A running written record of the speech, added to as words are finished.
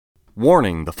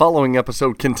Warning, the following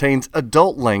episode contains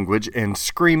adult language and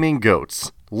screaming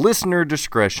goats. Listener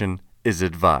discretion is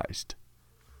advised.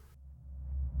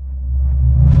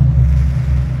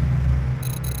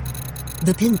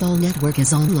 The Pinball Network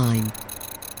is online.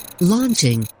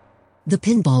 Launching The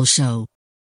Pinball Show.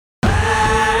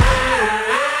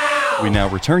 We now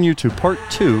return you to part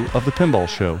 2 of The Pinball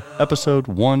Show, episode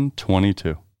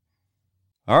 122.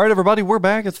 All right, everybody, we're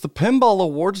back. It's the Pinball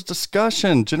Awards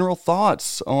discussion. General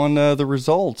thoughts on the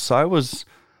results. I was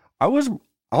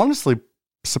honestly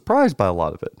surprised by a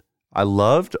lot of it. I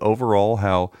loved overall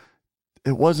how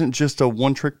it wasn't just a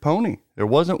one-trick pony. There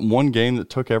wasn't one game that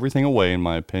took everything away, in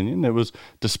my opinion. It was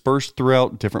dispersed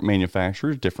throughout different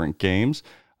manufacturers, different games.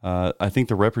 I think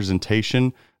the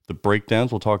representation, the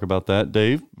breakdowns, we'll talk about that,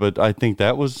 Dave, but I think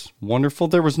that was wonderful.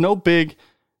 There was no big...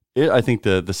 I think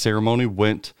the ceremony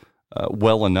went...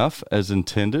 well enough as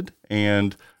intended,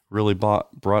 and really brought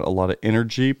a lot of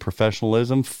energy,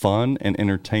 professionalism, fun, and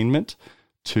entertainment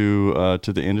to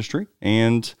the industry.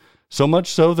 And so much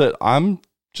so that I'm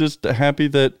just happy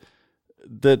that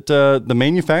the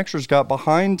manufacturers got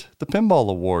behind the Pinball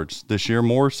Awards this year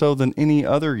more so than any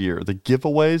other year. The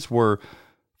giveaways were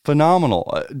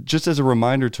phenomenal. Just as a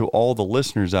reminder to all the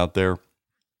listeners out there,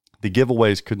 the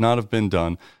giveaways could not have been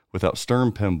done without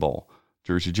Stern Pinball,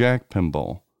 Jersey Jack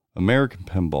Pinball, American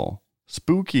Pinball,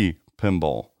 Spooky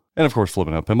Pinball, and of course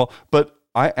Flippin' Out Pinball. But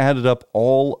I added up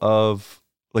all of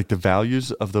like the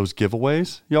values of those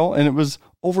giveaways, y'all, and it was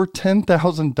over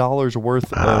 $10,000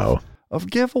 worth of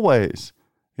giveaways.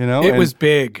 You know, it was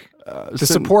big. The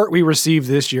support we received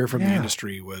this year from the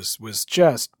industry was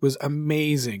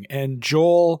amazing, and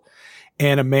Joel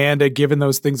and Amanda giving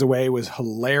those things away was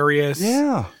hilarious.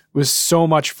 Yeah. It was so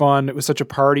much fun. It was such a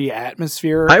party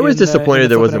atmosphere. I was disappointed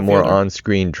there wasn't more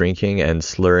on-screen drinking and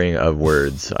slurring of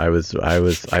words. I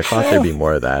thought there'd be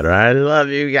more of that. Or, I love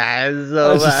you guys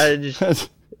so much.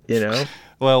 You know?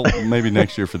 Well, maybe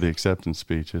next year for the acceptance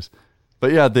speeches.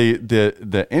 But yeah,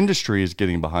 the industry is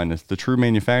getting behind us. The true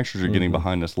manufacturers are getting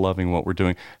behind us, loving what we're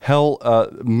doing. Hell,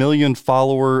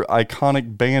 million-follower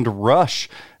iconic band Rush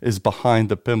is behind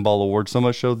the Pinball Award, so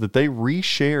much so that they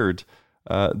reshared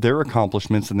their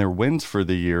accomplishments and their wins for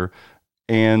the year,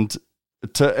 and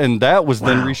that was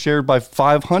then reshared by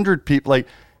 500 people. Like,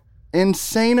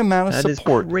 insane amount of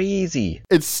support. That is crazy.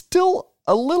 It's still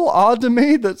a little odd to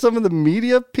me that some of the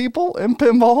media people in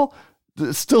pinball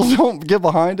still don't get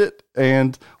behind it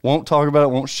and won't talk about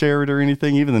it, won't share it or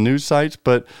anything, even the news sites.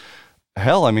 But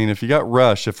hell, I mean, if you got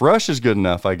Rush, if Rush is good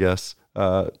enough, I guess,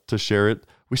 to share it,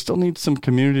 we still need some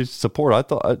community support. I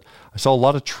thought I saw a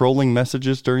lot of trolling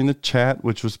messages during the chat,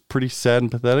 which was pretty sad and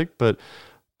pathetic, but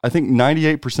I think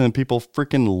 98% of people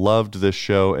freaking loved this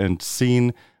show and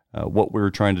seen what we were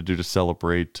trying to do to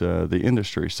celebrate the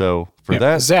industry. So for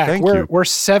that, Zach, thank you. We're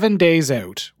 7 days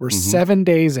out. We're 7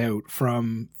 days out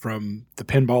from the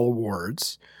Pinball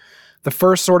Awards, the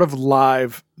first sort of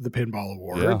live the Pinball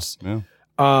Awards.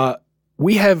 Yeah.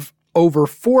 We have over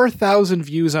 4,000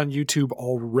 views on YouTube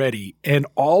already, and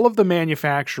all of the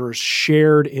manufacturers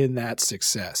shared in that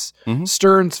success.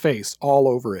 Stern's face all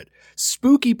over it.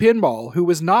 Spooky Pinball, who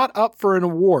was not up for an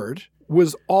award,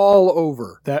 was all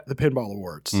over the Pinball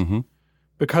Awards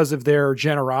because of their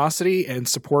generosity and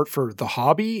support for the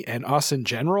hobby and us in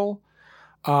general.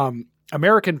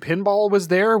 American Pinball was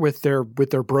there with their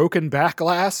broken back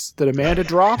glass that Amanda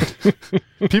dropped.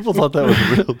 People thought that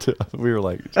was real too. We were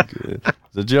like,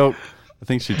 it's a joke. I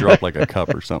think she dropped like a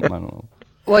cup or something. I don't know.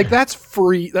 Like, that's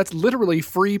free. That's literally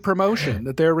free promotion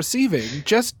that they're receiving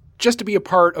just to be a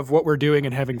part of what we're doing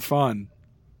and having fun.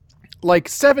 Like,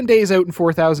 7 days out and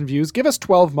 4,000 views. Give us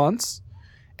 12 months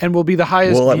and we'll be the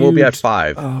highest viewed. We'll be at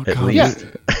 5 at least.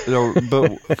 Yeah.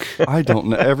 But I don't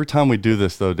know. Every time we do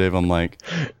this though, Dave, I'm like,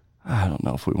 I don't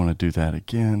know if we want to do that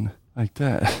again like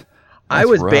that. I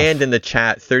was banned in the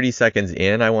chat 30 seconds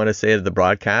in, I want to say, of the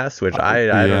broadcast, which I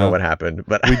don't know what happened.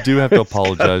 But we do have to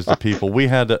apologize to people. We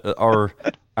had our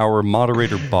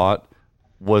moderator bot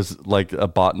was like a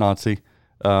bot Nazi.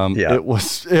 It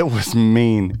was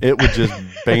mean. It would just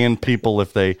ban people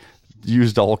if they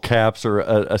used all caps or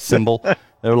a symbol.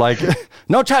 They were like,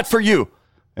 no chat for you.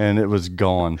 And it was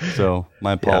gone. So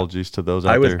my apologies to those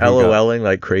out there. I was LOLing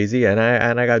like crazy, and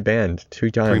I got banned 2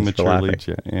 times for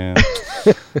laughing. Yeah.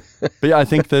 But yeah, I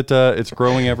think that it's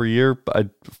growing every year.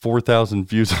 4,000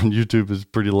 views on YouTube is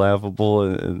pretty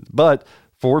laughable. But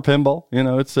for pinball, you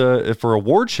know, it's for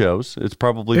award shows, it's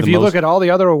probably if you look at all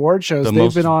the other award shows,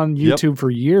 they've been on YouTube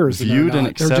for years. Viewed and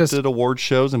accepted award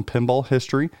shows in pinball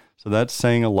history. So that's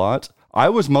saying a lot. I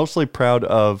was mostly proud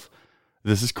of.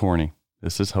 This is corny.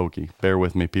 This is hokey. Bear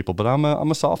with me, people, but I'm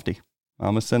a softie.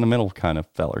 I'm a sentimental kind of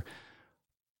feller.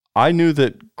 I knew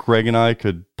that Greg and I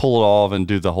could pull it off and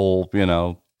do the whole,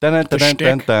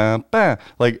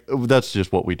 like that's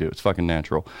just what we do. It's fucking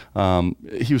natural.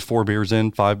 He was 5 beers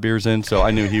in, so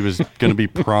I knew he was going to be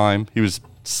prime. He was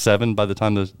 7 by the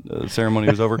time the ceremony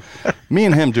was over. Me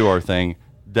and him do our thing.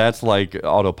 That's like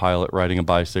autopilot riding a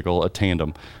bicycle, a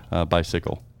tandem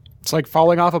bicycle. It's like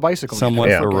falling off a bicycle. Somewhat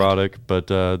erotic, but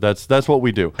that's what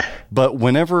we do. But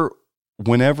whenever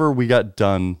we got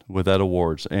done with that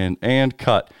awards and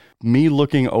cut, me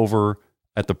looking over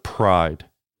at the pride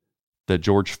that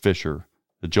George Fisher,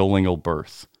 that Joel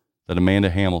Engelberth, that Amanda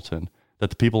Hamilton, that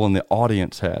the people in the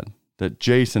audience had, that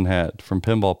Jason had from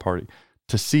Pinball Party,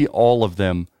 to see all of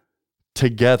them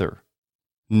together,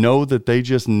 know that they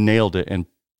just nailed it and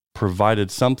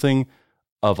provided something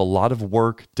of a lot of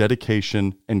work,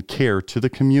 dedication, and care to the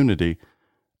community,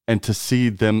 and to see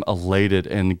them elated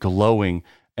and glowing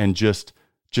and just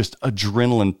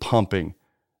adrenaline pumping,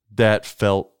 that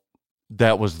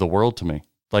was the world to me.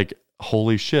 Like,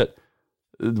 holy shit.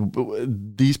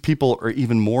 These people are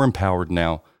even more empowered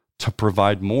now to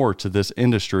provide more to this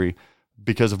industry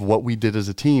because of what we did as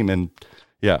a team. And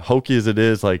yeah, hokey as it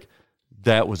is, like,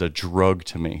 that was a drug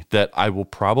to me that I will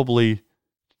probably,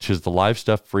 because the live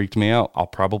stuff freaked me out, I'll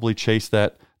probably chase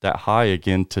that high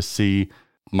again to see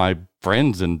my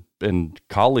friends and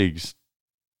colleagues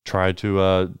try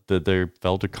to that they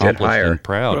felt accomplished and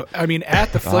proud. Well, I mean,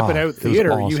 at the Flippin' Out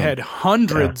Theater, awesome. You had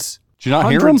hundreds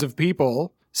of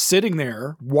people sitting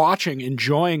there watching,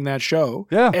 enjoying that show.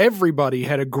 Yeah. Everybody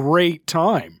had a great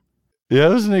time. Yeah,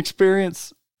 it was an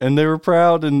experience, and they were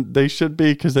proud, and they should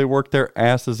be, because they worked their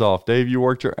asses off. Dave, you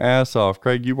worked your ass off.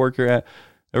 Craig, you worked your ass.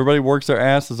 Everybody works their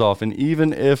asses off. And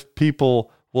even if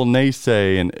people will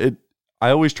naysay, I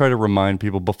always try to remind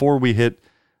people before we hit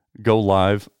go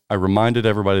live, I reminded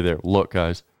everybody there, look,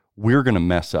 guys, we're going to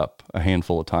mess up a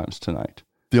handful of times tonight.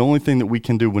 The only thing that we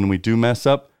can do when we do mess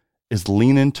up is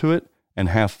lean into it and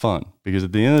have fun. Because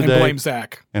at the end of the day... And blame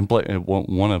Zach. And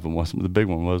one of them wasn't. The big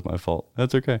one was my fault.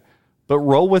 That's okay. But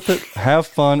roll with it. Have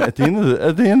fun. At the end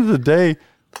of the day,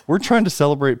 we're trying to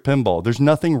celebrate pinball. There's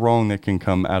nothing wrong that can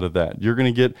come out of that. You're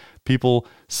going to get people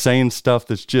saying stuff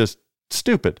that's just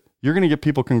stupid. You're going to get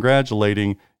people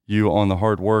congratulating you on the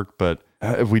hard work. But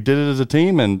if we did it as a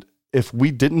team, and if we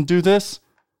didn't do this,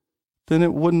 then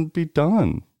it wouldn't be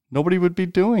done. Nobody would be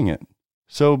doing it.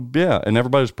 So yeah, and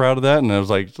everybody was proud of that. And I was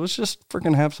like, let's just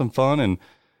freaking have some fun.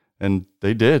 And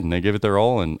they did, and they gave it their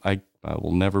all. And I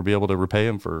will never be able to repay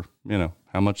them for,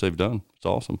 how much they've done. It's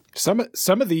awesome. Some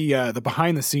of the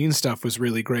behind the scenes stuff was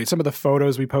really great. Some of the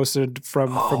photos we posted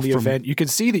from the event, you could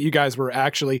see that you guys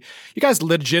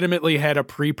legitimately had a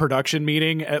pre-production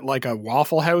meeting at like a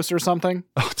Waffle House or something.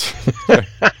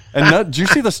 And did you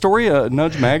see the story?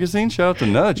 Nudge Magazine. Shout out to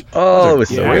Nudge. Oh, it was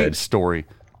so great good. Story.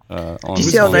 Did you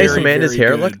see how nice Amanda's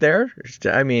hair looked there?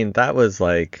 I mean, that was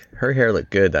like, her hair looked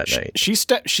good that night.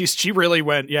 She really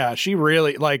went, yeah, she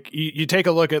really, like, you take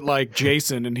a look at like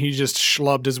Jason, and he just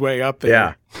schlubbed his way up there.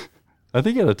 Yeah. I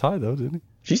think he had a tie though, didn't he?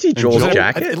 Did you see Joel's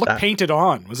jacket? It looked painted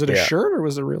on. Was it a shirt or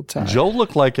was it a real tie? Joel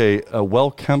looked like a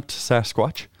well-kempt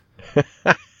Sasquatch.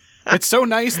 It's so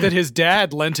nice that his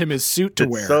dad lent him his suit to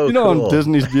wear. So cool. On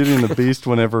Disney's Beauty and the Beast,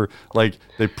 whenever like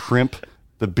they primp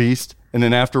the Beast, and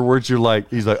then afterwards he's like,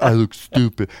 I look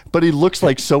stupid, but he looks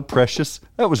like so precious.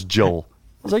 That was Joel.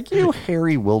 I was like, you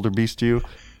hairy wildebeest, you.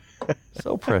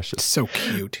 So precious. So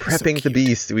cute. Prepping the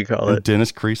beast, we call it.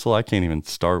 Dennis Creasel. I can't even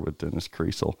start with Dennis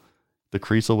Creasel. The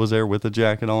Creasel was there with a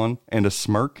jacket on and a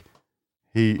smirk.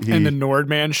 He and the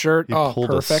Nordman shirt. He pulled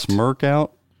perfect. A smirk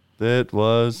out. That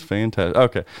was fantastic.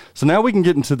 Okay, so now we can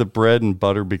get into the bread and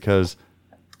butter, because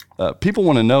people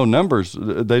want to know numbers.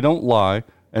 They don't lie,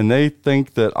 and they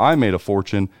think that I made a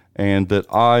fortune and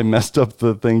that I messed up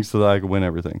the things so that I could win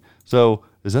everything. So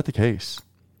is that the case?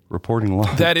 Reporting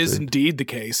live. That is indeed the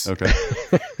case. Okay.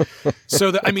 So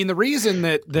the reason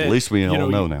that at least we all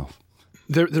know now.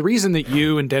 The reason that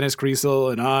you and Dennis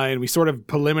Creasel and I, and we sort of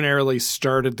preliminarily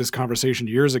started this conversation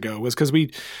years ago, was because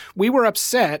we were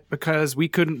upset because we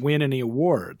couldn't win any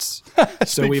awards.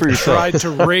 So we've tried to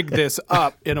rig this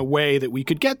up in a way that we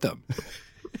could get them.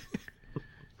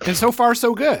 And so far,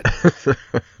 so good.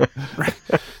 Right?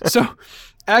 So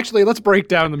actually, let's break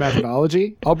down the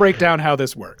methodology. I'll break down how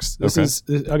this works.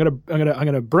 I'm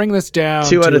gonna bring this down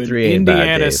 2 out of to 3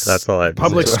 Indiana's That's all I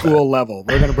public school level.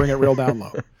 We're gonna bring it real down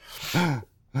low.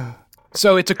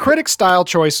 So it's a critic style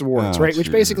choice awards, right?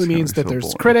 Which basically means that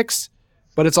there's critics,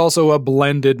 but it's also a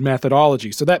blended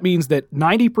methodology. So that means that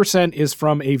 90% is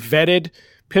from a vetted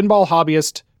pinball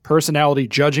hobbyist personality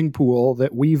judging pool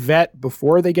that we vet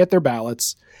before they get their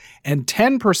ballots, and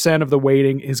 10% of the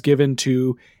weighting is given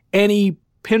to any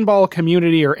pinball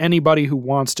community or anybody who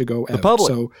wants to go out. The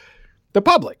public. So the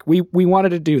public, we wanted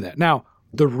to do that. Now,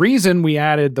 the reason we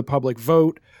added the public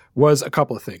vote was a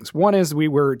couple of things. One is we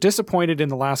were disappointed in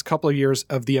the last couple of years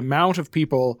of the amount of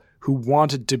people who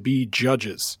wanted to be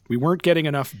judges. We weren't getting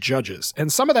enough judges.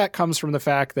 And some of that comes from the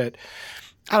fact that,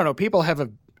 I don't know, people have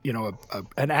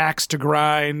an axe to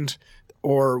grind,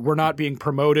 or we're not being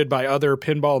promoted by other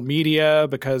pinball media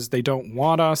because they don't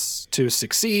want us to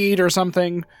succeed or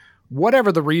something.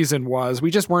 Whatever the reason was, we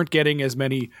just weren't getting as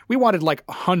many. We wanted like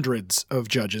hundreds of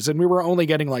judges, and we were only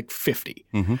getting like 50.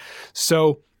 Mm-hmm.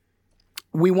 So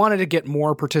we wanted to get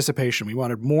more participation. We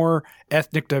wanted more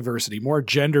ethnic diversity, more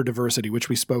gender diversity, which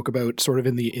we spoke about sort of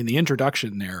in the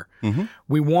introduction there. Mm-hmm.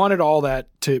 We wanted all that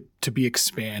to be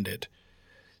expanded.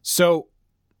 So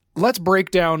let's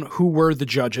break down who were the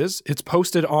judges. It's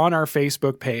posted on our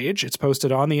Facebook page. It's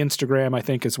posted on the Instagram, I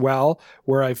think, as well,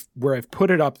 where I've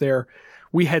put it up there.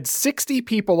 We had 60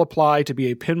 people apply to be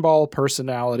a pinball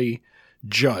personality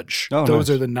judge. Oh, those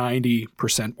nice. are the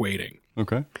 90% weighting.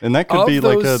 Okay. And that could be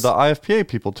like the IFPA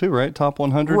people too, right? Top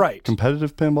 100 right.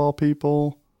 competitive pinball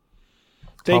people.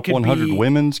 They Top 100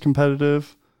 women's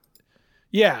competitive.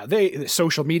 Yeah.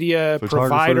 Social media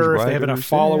provider, if they have enough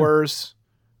followers,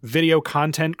 video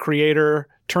content creator,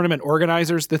 tournament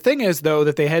organizers. The thing is, though,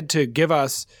 that they had to give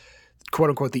us, quote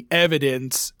unquote, the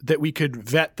evidence that we could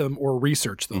vet them or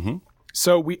research them. Mm-hmm.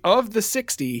 So of the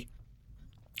 60,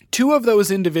 2 of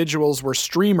those individuals were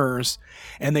streamers,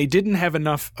 and they didn't have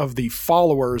enough of the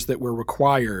followers that were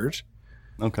required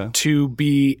to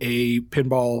be a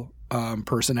pinball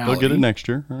personality. They'll get it next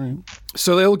year. All right.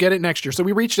 So they'll get it next year. So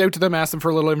we reached out to them, asked them for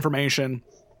a little information.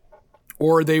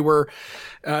 Or they were,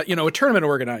 a tournament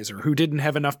organizer who didn't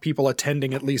have enough people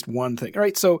attending at least one thing. All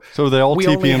right, so were they all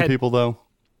TPN people, though?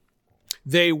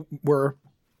 They were.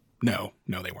 No,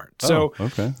 they weren't. Oh, so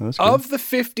okay. That's good. of the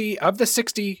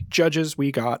 60 judges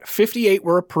we got, 58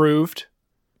 were approved.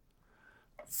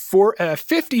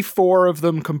 54 of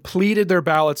them completed their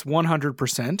ballots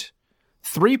 100%.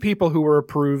 3 people who were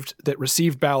approved that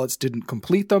received ballots didn't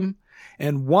complete them.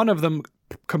 And 1 of them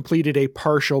completed a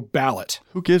partial ballot.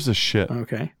 Who gives a shit?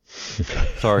 Okay.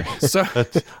 Sorry. So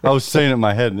I was saying it in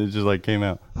my head and it just came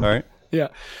out. All right. Yeah.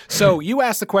 So you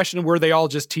asked the question, were they all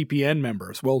just TPN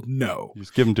members? Well, no. You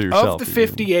just give them to yourself. Of the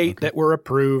 58 that were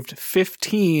approved,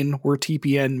 15 were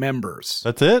TPN members.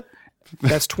 That's it?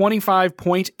 That's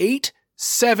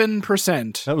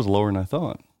 25.87%. That was lower than I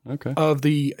thought. Okay. Of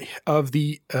the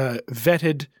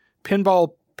vetted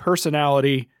pinball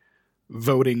personality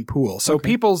voting pool. So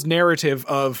people's narrative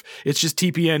of it's just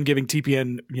TPN giving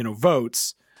TPN,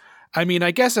 votes. I mean,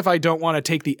 I guess if I don't want to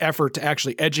take the effort to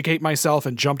actually educate myself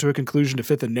and jump to a conclusion to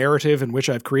fit the narrative in which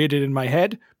I've created in my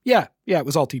head, yeah, it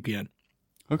was all TPN.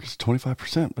 Okay, so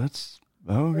 25%. That's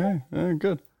okay.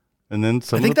 Good. And then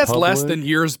I think that's less than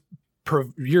years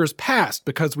past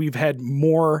because we've had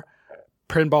more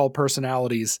pinball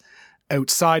personalities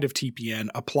outside of TPN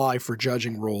apply for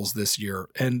judging roles this year.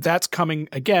 And that's coming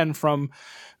again from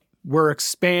we're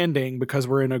expanding because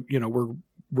we're in a,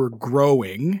 we're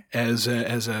growing as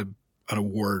an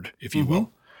award, if you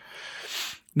will.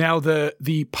 Now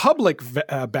the public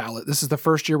ballot, this is the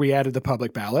first year we added the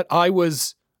public ballot. I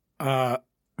was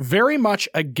very much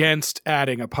against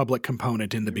adding a public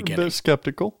component in the beginning. A bit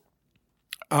skeptical.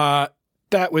 I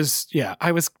was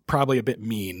probably a bit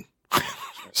mean.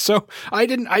 So I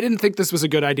didn't think this was a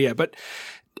good idea, but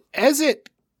as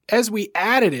we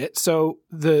added it, so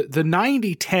the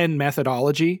 90-10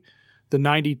 methodology, the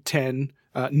 90-10,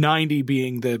 90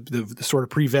 being the sort of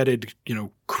pre-vetted,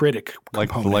 critic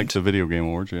component. Like the video game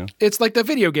awards, yeah. It's like the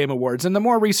video game awards. And the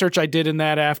more research I did in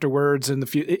that afterwards,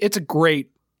 it's a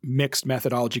great mixed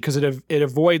methodology because it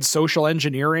avoids social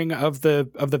engineering of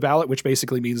the ballot, which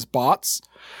basically means bots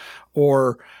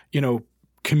or,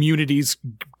 communities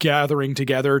gathering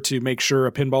together to make sure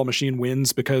a pinball machine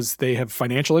wins because they have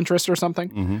financial interest or something.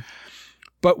 Mm-hmm.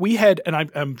 But we had, and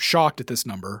I'm shocked at this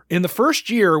number, in the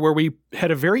first year where we had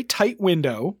a very tight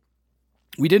window,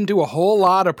 we didn't do a whole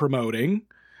lot of promoting.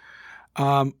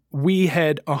 We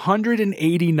had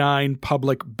 189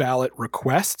 public ballot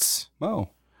requests. Oh,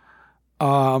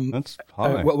 that's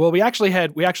high. Well, we actually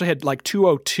had like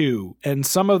 202, and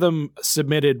some of them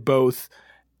submitted both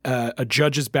a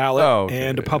judge's ballot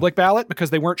and a public ballot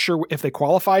because they weren't sure if they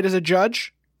qualified as a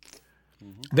judge.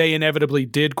 Mm-hmm. They inevitably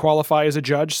did qualify as a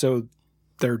judge, so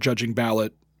their judging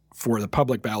ballot for the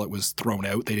public ballot was thrown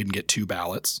out. They didn't get 2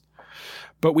 ballots.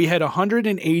 But we had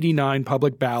 189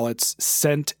 public ballots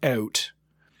sent out.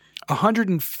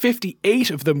 158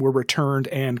 of them were returned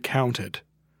and counted.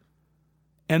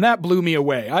 And that blew me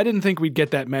away. I didn't think we'd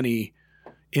get that many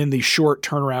in the short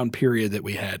turnaround period that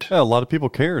we had. Yeah, a lot of people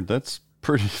cared. That's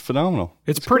pretty phenomenal.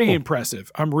 It's pretty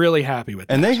impressive. I'm really happy with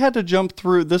that. And they had to jump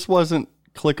through. This wasn't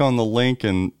click on the link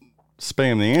and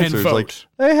spam the answers. Like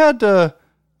they had to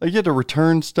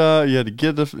return stuff. You had to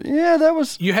get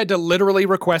you had to literally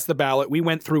request the ballot. We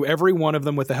went through every one of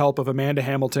them with the help of Amanda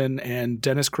Hamilton and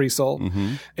Dennis Kriesel.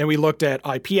 Mm-hmm. And we looked at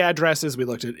IP addresses. We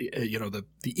looked at, the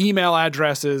email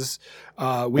addresses.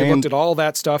 We looked at all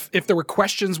that stuff. If there were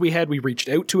questions we reached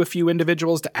out to a few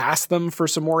individuals to ask them for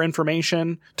some more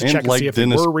information to check and see if they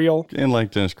were real. And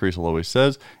like Dennis Kriesel always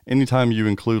says, anytime you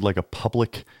include like a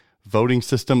public voting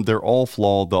system, they're all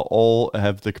flawed. They'll all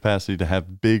have the capacity to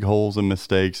have big holes and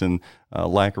mistakes and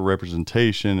lack of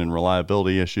representation and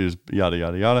reliability issues, yada,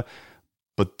 yada, yada.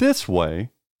 But this way,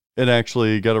 it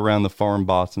actually got around the farm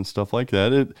bots and stuff like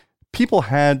that. People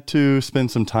had to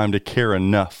spend some time to care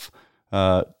enough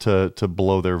to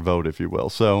blow their vote, if you will.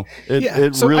 So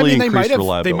it really increased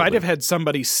reliability. They might have had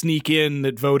somebody sneak in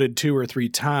that voted 2 or 3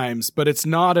 times, but it's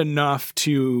not enough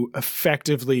to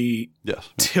effectively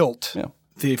tilt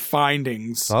the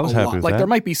findings. I was happy with that. There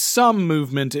might be some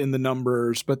movement in the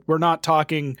numbers, but we're not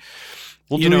talking.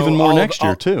 We'll do even more next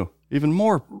year too. Even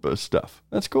more stuff.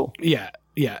 That's cool. Yeah,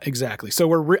 exactly.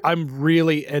 So I'm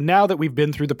really, and now that we've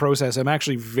been through the process, I'm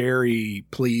actually very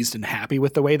pleased and happy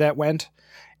with the way that went,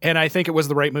 and I think it was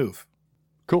the right move.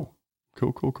 Cool.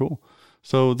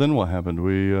 So then what happened?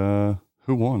 Who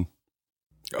won?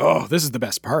 Oh, this is the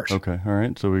best part. Okay, all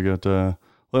right. So we got.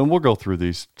 And we'll go through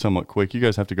these somewhat quick. You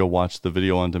guys have to go watch the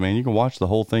video on demand. You can watch the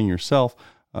whole thing yourself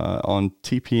on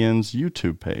TPN's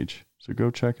YouTube page. So go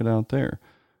check it out there.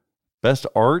 Best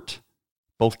art,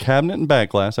 both cabinet and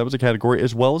back glass. That was a category,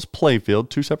 as well as playfield.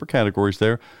 2 separate categories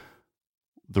there.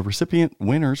 The recipient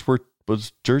winners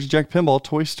was Jersey Jack Pinball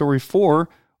Toy Story 4,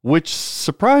 which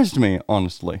surprised me,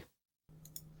 honestly.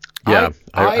 Yeah,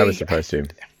 I was surprised too.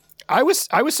 I was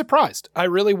surprised. I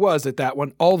really was at that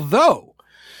one. Although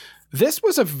this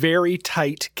was a very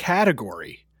tight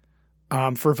category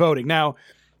for voting. Now,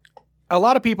 a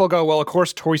lot of people go, well, of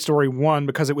course, Toy Story won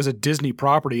because it was a Disney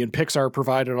property and Pixar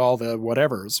provided all the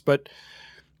whatevers. But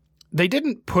they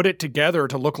didn't put it together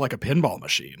to look like a pinball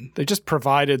machine. They just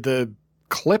provided the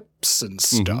clips and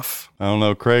stuff. Mm-hmm. I don't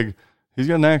know, Craig. He's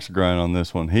got an axe to grind on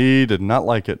this one. He did not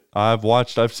like it. I've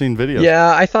seen videos.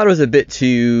 Yeah, I thought it was a bit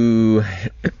too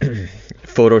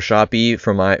Photoshoppy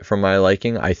for my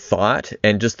liking, I thought,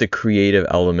 and just the creative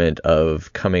element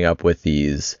of coming up with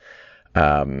these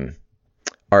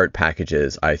art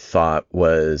packages, I thought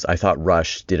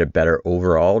Rush did a better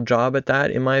overall job at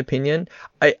that, in my opinion.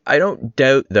 I don't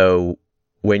doubt, though,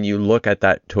 when you look at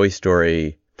that Toy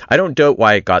Story, I don't doubt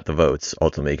why it got the votes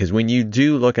ultimately, because when you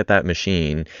do look at that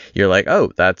machine, you're like,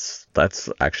 oh, that's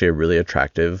actually a really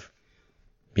attractive,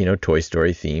 Toy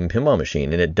Story themed pinball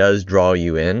machine, and it does draw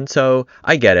you in. So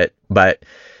I get it, but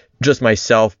just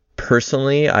myself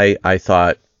personally, I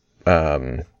thought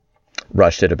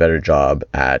Rush did a better job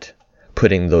at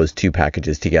putting those 2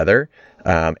 packages together,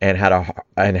 and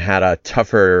had a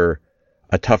tougher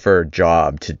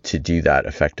job to do that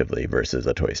effectively versus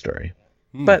a Toy Story.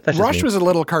 But that's Rush was a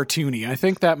little cartoony. I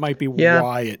think that might be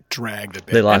why it dragged a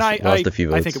bit. They lost a few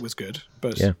votes. I think it was good,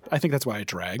 but I think that's why it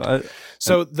dragged.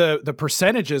 So the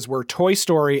percentages were Toy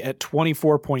Story at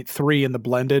 24.3 in the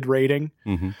blended rating,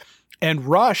 and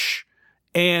Rush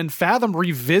and Fathom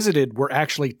Revisited were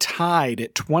actually tied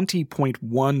at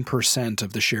 20.1%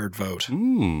 of the shared vote,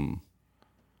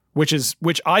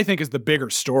 which I think is the bigger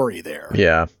story there.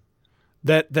 Yeah,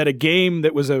 that a game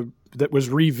that was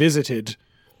revisited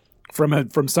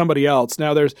from somebody else.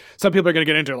 Now there's some people are going to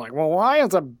get into it like, well, why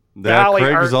is a Bally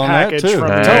art package from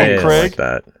Tell him, Craig. Like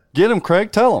that. Get him,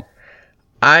 Craig. Tell him.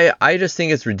 I just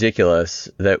think it's ridiculous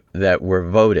that we're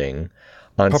voting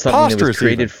on something that was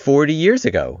created 40 years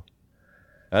ago.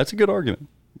 That's a good argument.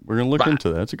 We're going to look into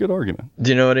that. That's a good argument. Do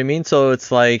you know what I mean? So it's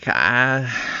like, in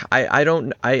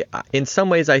some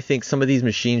ways, I think some of these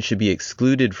machines should be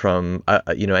excluded from,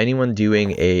 anyone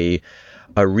doing a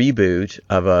reboot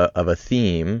of a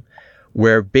theme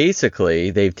where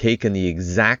basically they've taken the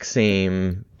exact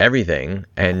same everything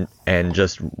and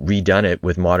just redone it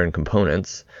with modern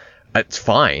components. It's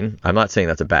fine. I'm not saying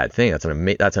that's a bad thing. That's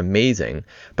amazing.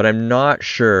 But I'm not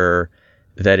sure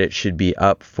that it should be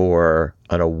up for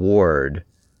an award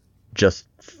just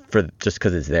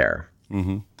because it's there.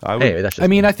 Mm-hmm. Anyway, that's just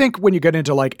I think when you get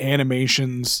into like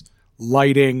animations,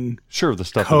 lighting, the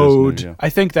stuff code, that is new, I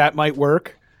think that might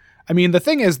work. I mean, the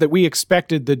thing is that we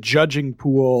expected the judging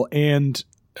pool and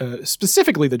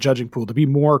specifically the judging pool to be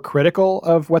more critical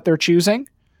of what they're choosing.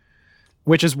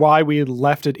 which is why we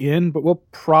left it in, but we'll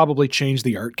probably change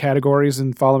the art categories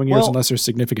in following years unless there's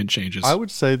significant changes. I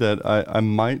would say that I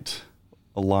might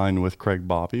align with Craig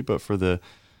Bobby, but for the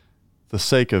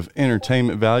sake of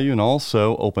entertainment value and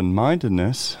also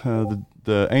open-mindedness,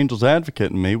 the Angel's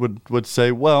Advocate in me would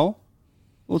say, well,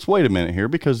 let's wait a minute here,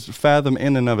 because Fathom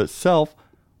in and of itself,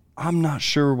 I'm not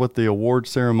sure what the award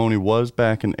ceremony was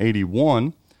back in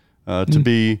 81 to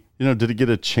be, did it get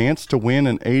a chance to win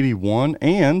in 81?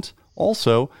 And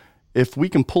also, if we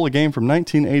can pull a game from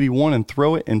 1981 and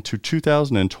throw it into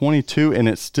 2022 and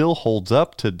it still holds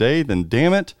up today, then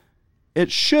damn it,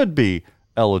 it should be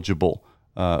eligible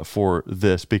for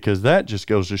this, because that just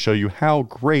goes to show you how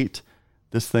great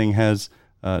this thing has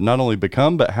not only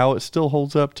become, but how it still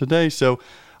holds up today. So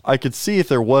I could see if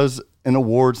there was an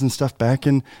awards and stuff back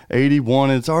in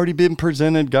 81, it's already been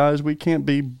presented, guys. You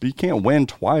can't win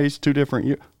twice, 2 different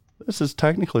years. This is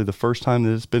technically the first time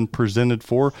that it's been presented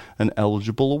for an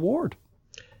eligible award.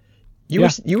 You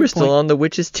were still on the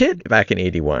witch's tit back in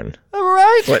 81. All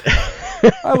right. What?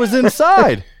 I was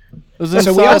inside. I was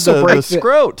inside we also the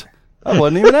scrote. I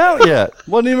wasn't even out yet.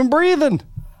 Wasn't even breathing.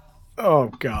 Oh,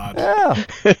 God.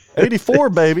 Yeah. 84,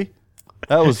 baby.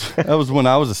 That was when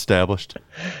I was established.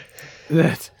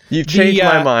 You've changed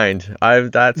my mind.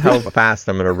 That's how fast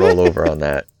I'm going to roll over on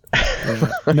that.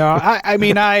 No, I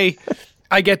mean, I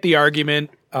get the argument.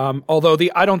 Although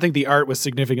I don't think the art was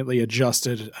significantly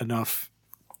adjusted enough,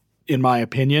 in my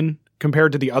opinion,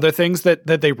 compared to the other things that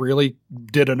they really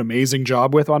did an amazing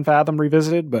job with on Fathom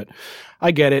Revisited. But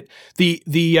I get it.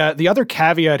 The other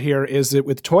caveat here is that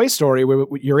with Toy Story,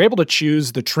 you're able to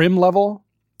choose the trim level.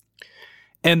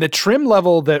 And the trim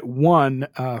level that won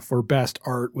for best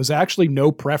art was actually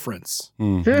no preference.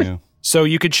 Yeah. So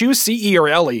you could choose CE or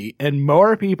LE, and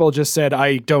more people just said,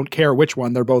 I don't care which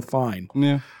one, they're both fine.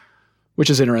 Yeah.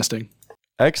 Which is interesting.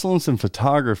 Excellence in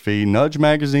photography. Nudge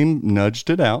Magazine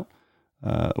nudged it out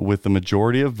with the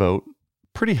majority of vote,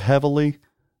 pretty heavily,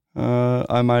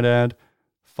 I might add,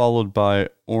 followed by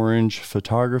Orange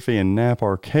Photography and Nap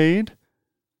Arcade.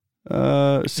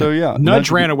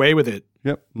 Nudge ran away with it.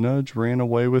 Yep, Nudge ran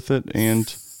away with it,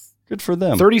 and good for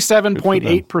them.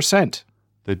 37.8%.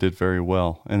 They did very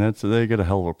well, and they get a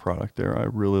hell of a product there. I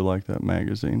really like that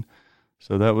magazine.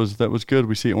 So that was good.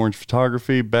 We see Orange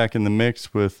Photography back in the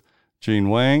mix with Gene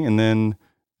Wang, and then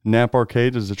Nap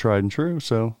Arcade is a tried and true,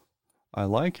 so I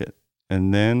like it.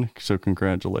 And then, so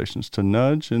congratulations to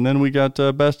Nudge. And then we got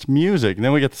Best Music, and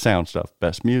then we got the sound stuff.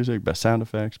 Best Music, Best Sound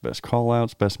Effects, Best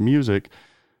Callouts, Best Music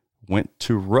went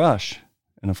to Rush.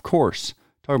 And of course,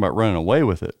 talking about running away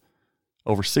with it,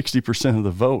 over 60% of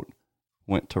the vote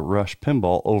went to Rush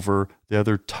Pinball over the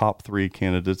other top 3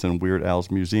 candidates in Weird Al's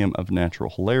Museum of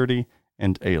Natural Hilarity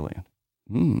and Alien.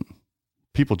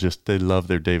 People they love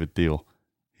their David Thiel.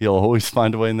 He'll always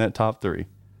find a way in that top 3.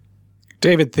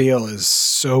 David Thiel is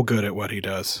so good at what he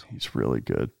does. He's really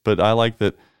good. But I like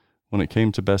that when it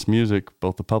came to Best Music,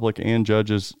 both the public and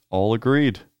judges all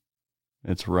agreed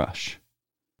it's Rush.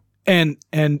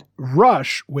 And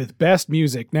Rush with Best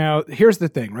Music. Now, here's the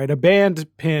thing, right? A band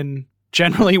pin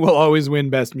generally will always win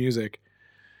Best Music.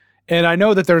 And I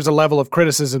know that there's a level of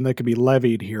criticism that could be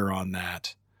levied here on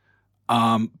that.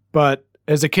 But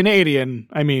as a Canadian,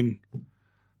 I mean,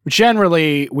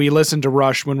 generally we listen to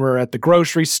Rush when we're at the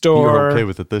grocery store. You're okay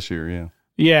with it this year, yeah.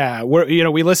 Yeah,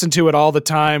 we listen to it all the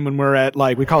time when we're at,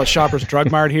 we call it Shoppers Drug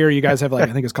Mart here. You guys have I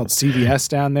think it's called CVS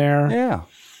down there. Yeah.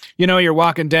 You're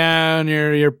walking down,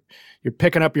 you're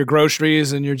picking up your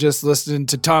groceries, and you're just listening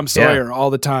to Tom Sawyer all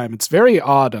the time. It's very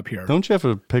odd up here. Don't you have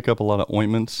to pick up a lot of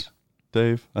ointments,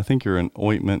 Dave? I think you're an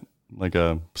ointment, like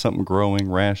something growing,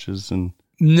 rashes, and...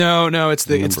 No, it's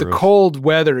the cold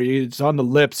weather. It's on the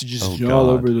lips, just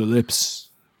all over the lips.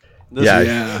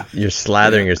 You're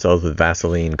slathering yourself with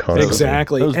Vaseline constantly.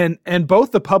 Exactly. And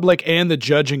both the public and the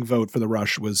judging vote for the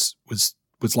Rush was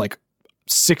like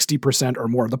 60% or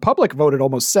more. The public voted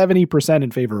almost 70%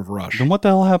 in favor of Rush. And what the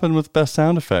hell happened with Best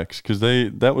Sound Effects? Because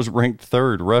that was ranked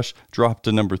 3rd. Rush dropped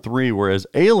to number 3, whereas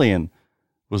Alien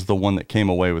was the one that came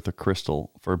away with the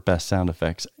crystal for Best Sound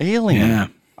Effects. Alien. Yeah.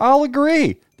 I'll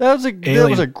agree. That was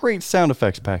a great sound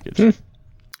effects package.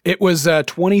 It was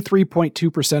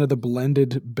 23.2% of the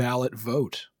blended ballot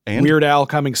vote. And Weird Al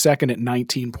coming second at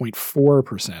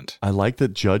 19.4%. I like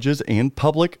that judges and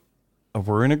public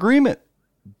were in agreement.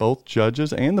 Both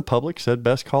judges and the public said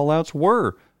best callouts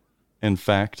were, in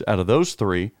fact, out of those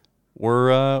 3,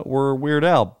 were Weird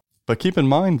Al. But keep in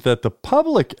mind that the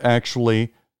public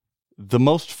actually, the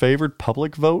most favored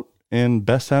public vote in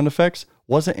best sound effects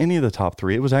wasn't any of the top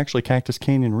three. It was actually Cactus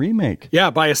Canyon Remake. Yeah,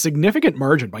 by a significant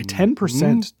margin, by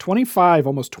 10%, 25,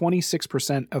 almost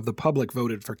 26% of the public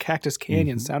voted for Cactus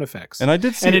Canyon sound effects. And I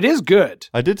did see, and it is good.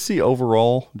 I did see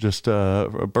overall, just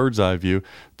a bird's eye view,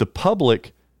 the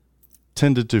public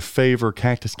tended to favor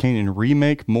Cactus Canyon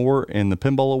Remake more in the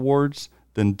Pinball Awards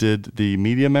than did the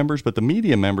media members, but the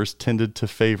media members tended to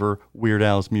favor Weird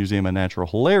Al's Museum of Natural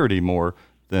Hilarity more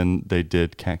than they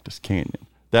did Cactus Canyon.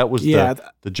 That was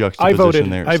the juxtaposition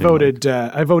there. I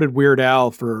voted Weird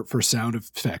Al for sound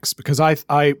effects because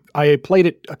I played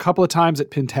it a couple of times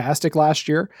at Pintastic last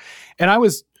year, and I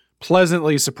was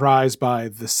pleasantly surprised by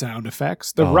the sound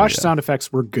effects. The Rush sound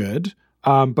effects were good,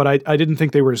 but I didn't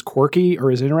think they were as quirky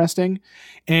or as interesting.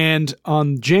 And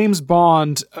on James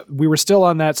Bond, we were still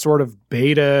on that sort of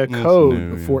beta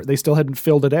code before they still hadn't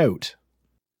filled it out.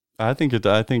 I think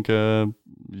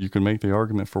you can make the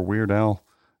argument for Weird Al.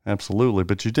 Absolutely,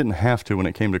 but you didn't have to when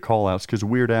it came to call-outs because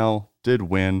Weird Al did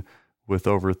win with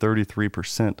over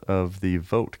 33% of the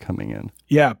vote coming in.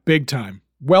 Yeah, big time.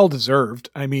 Well-deserved.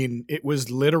 I mean, it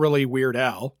was literally Weird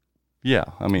Al. Yeah,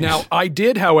 I mean... Now, I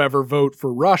did, however, vote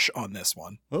for Rush on this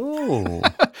one. Oh.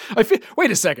 Wait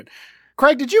a second.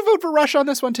 Craig, did you vote for Rush on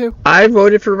this one, too? I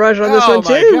voted for Rush on this one,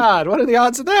 too. Oh, my God. What are the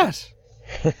odds of that?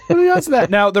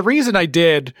 Now, the reason I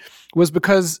did was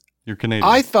because... You're Canadian.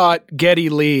 I thought Geddy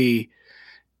Lee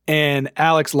and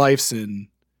Alex Lifeson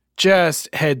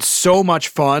just had so much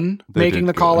fun making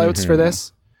the call-outs for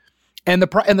this. And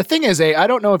the thing is, I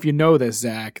don't know if you know this,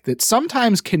 Zach, that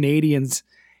sometimes Canadians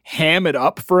ham it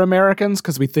up for Americans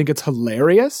because we think it's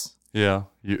hilarious. Yeah,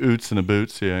 you oots and a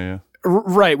boots, yeah.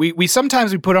 Right, we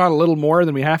sometimes put on a little more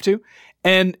than we have to.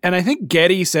 And I think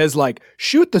Geddy says, like,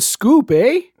 shoot the scoop,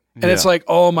 eh? And it's like,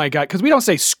 oh my God, because we don't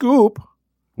say scoop,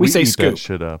 we say eat scoop. That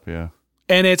shit up, yeah.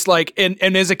 And it's like,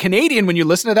 and as a Canadian, when you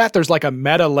listen to that, there's like a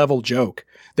meta level joke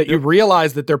that you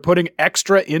realize that they're putting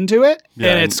extra into it,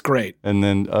 and it's great. And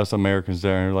then us Americans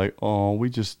there are like, oh, we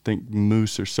just think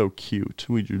moose are so cute.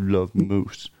 We just love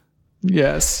moose.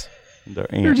 Yes. They're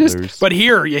antlers. But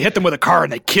here, you hit them with a car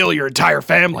and they kill your entire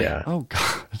family. Yeah. Oh,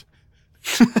 God.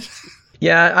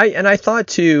 Yeah, I thought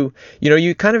too,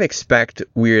 you kind of expect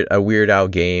a Weird Al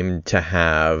game to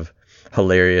have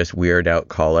hilarious Weird Al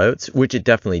callouts, which it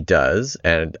definitely does,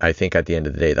 and I think at the end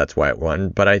of the day that's why it won.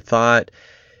 But I thought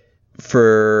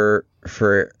for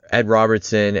Ed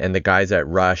Robertson and the guys at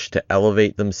Rush to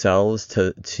elevate themselves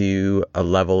to a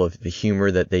level of the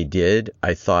humor that they did,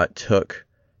 I thought took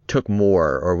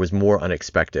more or was more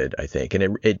unexpected, I think.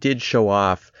 And it did show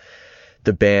off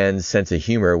the band's sense of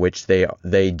humor, which they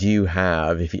do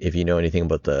have. If you know anything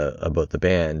about the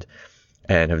band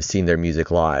and have seen their music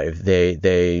live,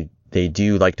 they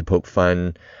do like to poke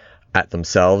fun at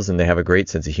themselves, and they have a great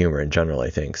sense of humor in general, I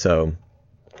think. So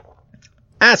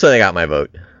that's why they got my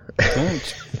vote.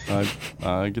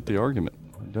 I get the argument.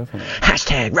 Definitely.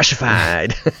 Hashtag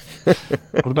Rushified.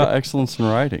 What about excellence in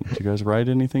writing? Did you guys write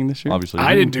anything this year? Obviously,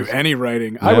 I didn't do any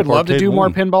writing. I would love to do more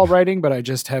pinball writing, but I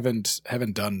just haven't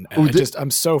done.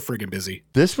 I'm so friggin' busy.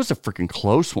 This was a freaking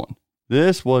close one.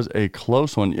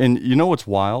 And you know what's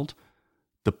wild?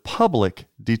 The public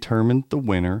determined the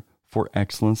winner for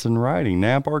excellence in writing.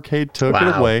 Nap Arcade took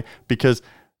it away because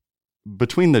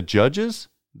between the judges,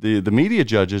 the media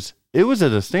judges, it was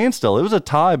at a standstill. It was a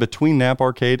tie between Nap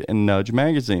Arcade and Nudge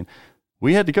Magazine.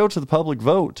 We had to go to the public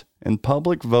vote, and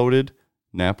public voted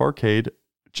Nap Arcade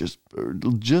just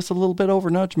a little bit over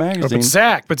Nudge Magazine.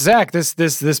 But Zach,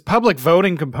 this public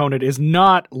voting component is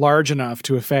not large enough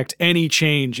to affect any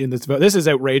change in this vote. This is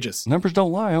outrageous. Numbers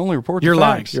don't lie. I only report the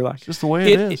facts. You're lying. It's just the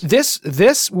way it is.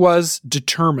 This was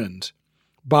determined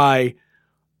by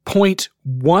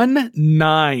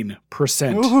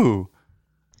 0.19%. Ooh.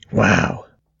 Wow.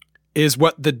 Is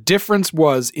what the difference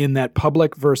was in that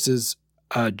public versus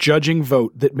judging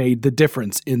vote that made the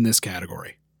difference in this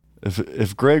category.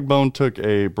 If Greg Bone took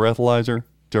a breathalyzer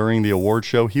during the award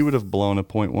show, he would have blown a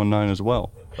 0.19 as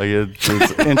well. Like it's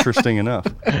interesting enough.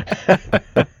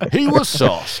 He was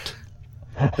sauced.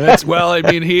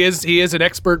 He is an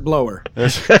expert blower.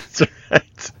 That's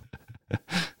right.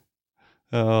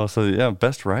 Oh, so yeah,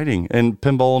 best writing, and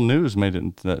Pinball News made it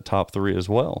into that top 3 as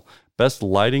well. Best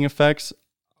lighting effects.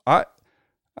 I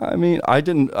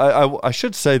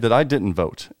should say that I didn't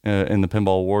vote in the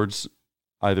Pinball Awards,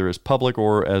 either as public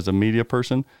or as a media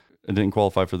person. I didn't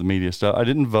qualify for the media stuff. I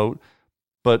didn't vote.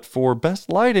 But for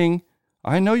best lighting,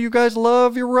 I know you guys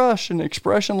love your Rush and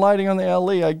expression lighting on the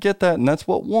LE. I get that, and that's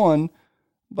what won.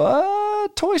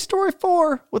 But Toy Story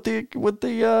 4 with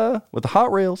the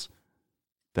hot rails,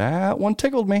 that one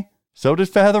tickled me. So did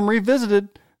Fathom Revisited.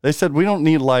 They said we don't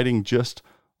need lighting just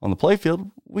on the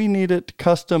playfield. We need it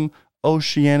custom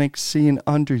oceanic scene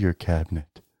under your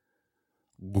cabinet.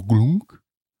 Glunk.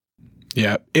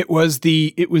 Yeah, it was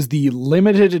the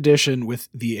limited edition with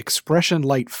the Expression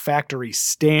Light Factory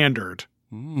Standard,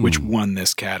 which won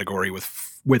this category with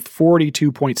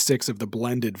 42.6 of the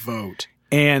blended vote.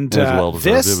 And As well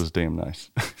deserved. It was damn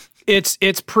nice.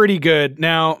 it's pretty good.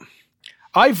 Now,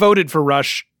 I voted for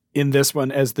Rush in this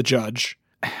one as the judge.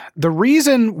 The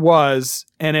reason was,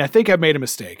 and I think I made a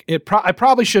mistake. I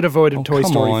probably should have voted Toy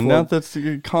Story 4. Come on, now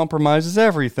that compromises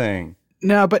everything.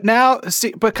 No, but now,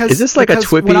 see, because... Is this like a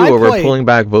Twippy where we're pulling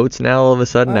back votes now all of a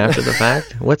sudden after the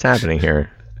fact? What's happening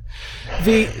here?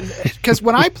 Because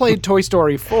when I played Toy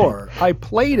Story 4, I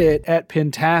played it at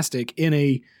Pintastic in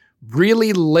a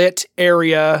really lit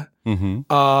area. Mm-hmm.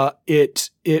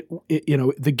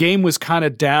 The game was kind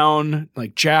of down.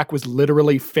 Like Jack was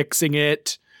literally fixing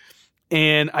it.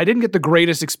 And I didn't get the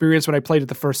greatest experience when I played it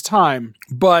the first time.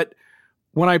 But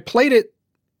when I played it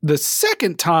the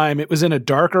second time, it was in a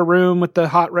darker room with the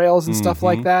hot rails and stuff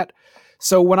like that.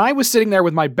 So when I was sitting there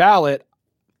with my ballot,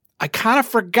 I kind of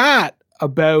forgot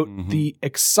about the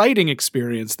exciting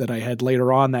experience that I had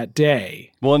later on that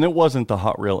day. Well, and it wasn't the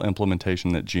hot rail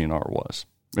implementation that GNR was.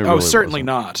 Certainly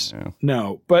not. Yeah.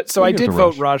 No. But so I did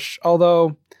vote Rush,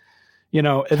 although,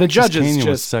 the judges Canyon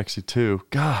was sexy too.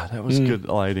 God, that was good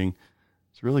lighting.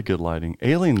 It's really good lighting.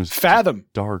 Alien was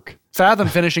dark. Fathom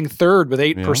finishing third with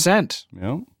 8%.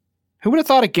 Yeah. Who would have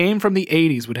thought a game from the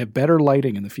 80s would have better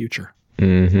lighting in the future?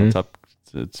 Mm-hmm.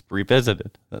 It's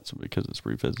revisited. That's because it's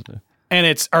revisited. And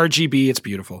it's RGB. It's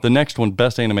beautiful. The next one,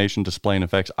 Best Animation Display and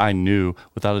Effects, I knew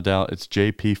without a doubt it's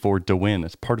JP for DeWin.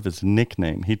 It's part of his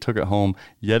nickname. He took it home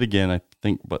yet again, I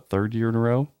think, third year in a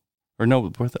row? Or no,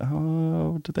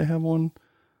 did they have one?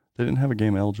 They didn't have a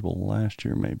game eligible last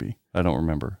year, maybe. I don't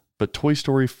remember. But Toy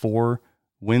Story 4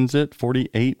 wins it,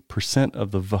 48%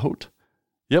 of the vote.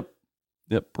 Yep,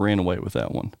 ran away with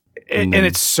that one. And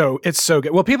it's so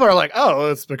good. Well, people are like,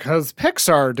 oh, it's because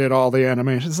Pixar did all the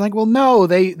animation. It's like, well, no,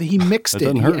 he mixed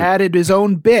it. He added his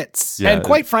own bits. Yeah, and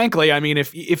quite frankly, I mean,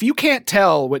 if you can't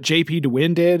tell what JP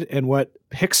DeWin did and what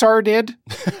Pixar did,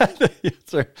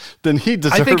 yes, then he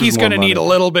deserves I think he's going to need a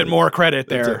little bit more credit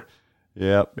there.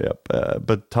 Yep.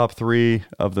 But top three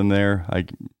of them there,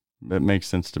 it makes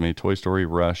sense to me. Toy Story,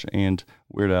 Rush, and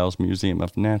Weird Al's Museum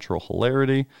of Natural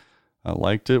Hilarity. I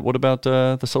liked it. What about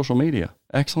the social media?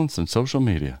 Excellence in social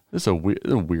media. This is a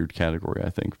weird category, I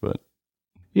think, but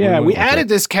yeah, we added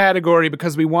this category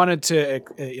because we wanted to,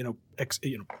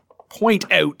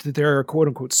 point out that there are quote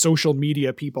unquote social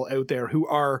media people out there who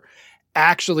are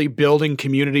actually building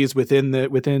communities within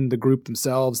the group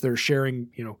themselves. They're sharing,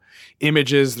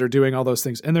 images. They're doing all those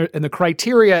things, and the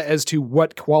criteria as to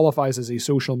what qualifies as a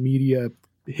social media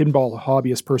pinball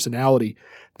hobbyist personality,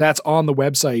 that's on the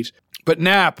website. But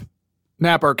Nap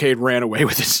Arcade ran away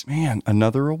with it. Man,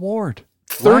 another award.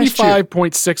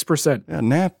 35.6%. Yeah,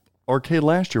 Nap Arcade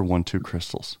last year won 2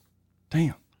 crystals.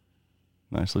 Damn.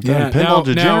 Nicely done. Pinball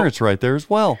Degenerates right there as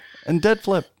well. And Dead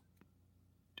Flip.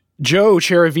 Joe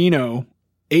Cheravino,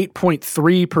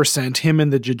 8.3%, him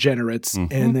and the Degenerates.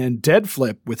 And then Dead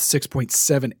Flip with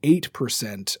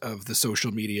 6.78% of the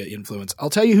social media influence.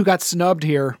 I'll tell you who got snubbed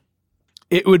here.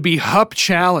 It would be Hup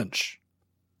Challenge.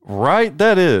 Right,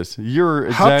 that is. You're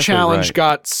exactly Hup Challenge right.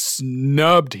 got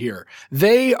snubbed here.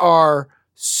 They are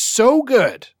so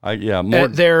good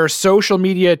at their social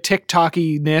media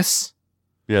TikTok-iness.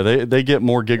 Yeah, they get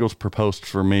more giggles per post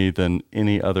for me than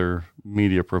any other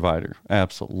media provider.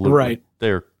 Absolutely. Right.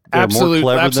 They're more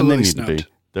clever than they need to be.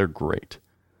 They're great.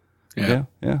 Yeah.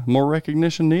 More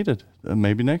recognition needed.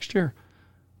 Maybe next year.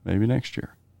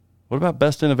 What about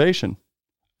Best Innovation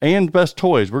and Best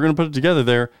Toys? We're going to put it together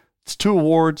there. It's 2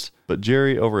 awards, but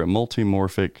Jerry over at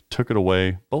Multimorphic took it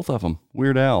away. Both of them.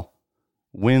 Weird Al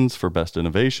wins for Best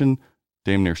Innovation,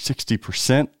 damn near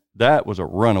 60%. That was a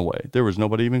runaway. There was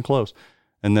nobody even close.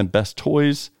 And then Best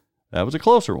Toys, that was a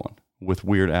closer one, with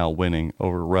Weird Al winning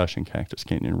over Rush and Cactus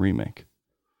Canyon Remake.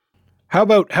 How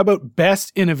about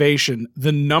Best Innovation,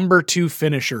 the number 2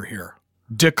 finisher here?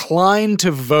 Decline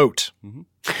to Vote.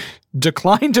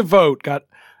 Decline to Vote got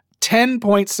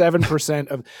 10.7%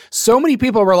 of. So many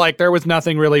people were like, there was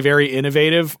nothing really very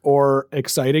innovative or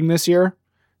exciting this year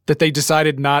that they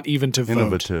decided not even to vote.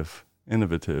 Innovative. Isn't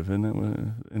it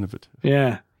innovative?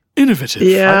 Yeah. Innovative.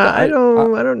 Yeah, I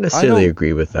don't necessarily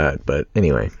agree with that, but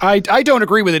anyway. I don't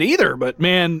agree with it either, but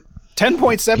man,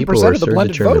 10.7% of the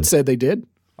blended vote said they did.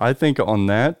 I think on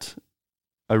that,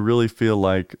 I really feel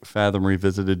like Fathom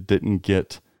Revisited didn't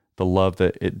get the love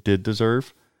that it did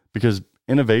deserve, because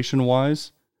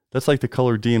innovation-wise, that's like the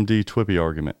color DMD Twippy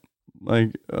argument.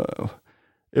 Like,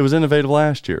 it was innovative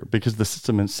last year because the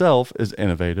system itself is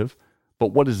innovative,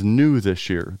 But what is new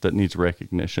this year that needs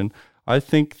recognition? I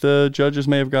think the judges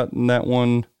may have gotten that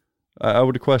one. I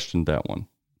would have questioned that one.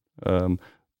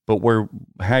 But where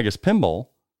Haggis Pinball,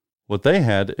 what they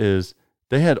had is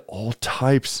they had all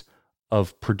types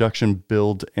of production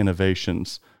build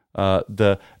innovations.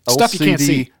 The Stuff you can't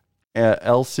see.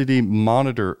 LCD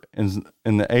monitor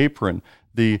in the apron,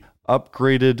 the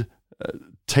upgraded,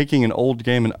 taking an old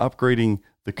game and upgrading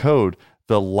the code,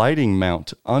 the lighting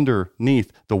mount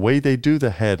underneath, the way they do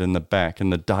the head and the back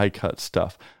and the die cut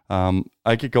stuff.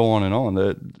 I could go on and on.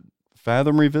 The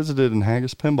Fathom Revisited and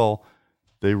Haggis Pinball,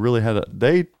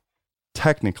 they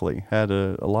technically had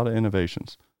a lot of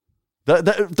innovations.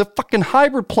 The fucking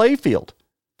hybrid playfield,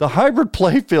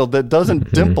 that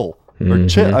doesn't dimple or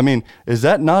chip. I mean, is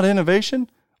that not innovation?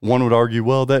 One would argue,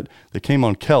 well, that they came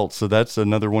on Celt, so that's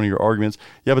another one of your arguments.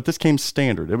 Yeah, but this came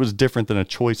standard. It was different than a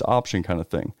choice option kind of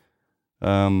thing.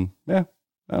 Yeah,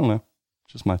 I don't know.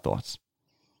 Just my thoughts.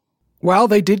 Well,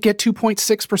 they did get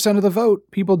 2.6% of the vote.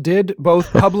 People did,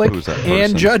 both public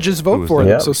and judges vote for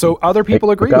them. Yeah. So other people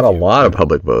agree with you. Got a lot of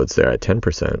public votes there at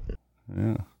 10%.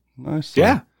 Yeah, nice.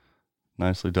 Yeah.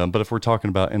 Nicely done. But if we're talking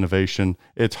about innovation,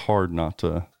 it's hard not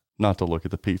to look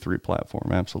at the P3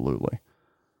 platform. Absolutely.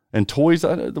 And toys,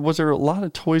 was there a lot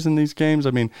of toys in these games?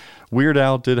 I mean, Weird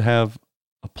Al did have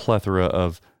a plethora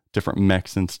of different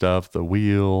mechs and stuff. The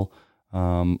wheel,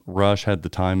 Rush had the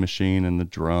time machine and the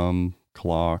drum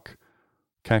clock.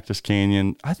 Cactus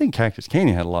Canyon. I think Cactus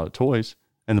Canyon had a lot of toys,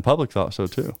 and the public thought so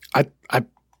too. I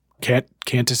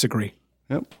can't disagree.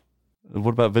 Yep.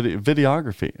 What about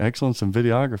videography? Excellence in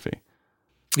videography.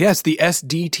 Yes, the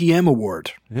SDTM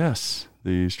award. Yes,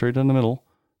 the straight down the middle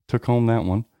took home that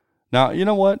one. Now, you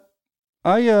know what?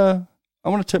 I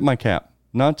want to tip my cap,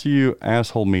 not to you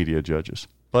asshole media judges,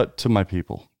 but to my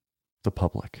people, the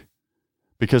public.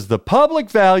 Because the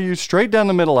public values straight down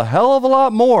the middle a hell of a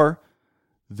lot more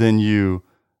than you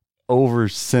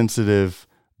oversensitive,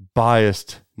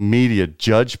 biased media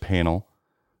judge panel.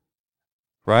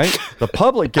 Right? The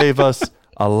public gave us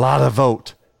a lot of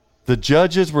vote. The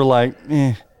judges were like,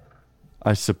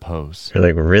 I suppose. You're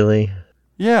like, really?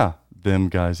 Yeah, them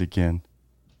guys again.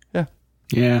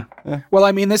 Yeah. Well,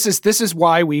 I mean, this is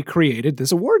why we created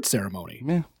this award ceremony.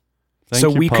 Yeah. So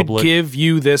we public. could give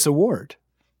you this award.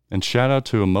 And shout out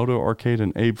to Emoto Arcade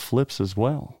and Abe Flips as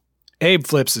well. Abe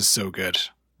Flips is so good.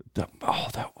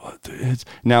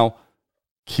 Now,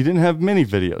 he didn't have many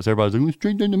videos. Everybody's like,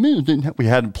 straight down the middle. We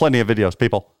had plenty of videos,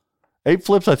 people. Abe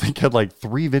Flips, I think, had like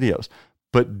 3 videos.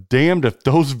 But damned if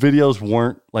those videos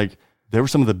weren't like, they were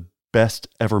some of the best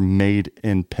ever made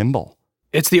in pinball.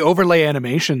 It's the overlay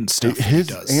animation stuff His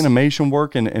he does. animation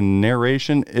work and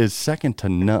narration is second to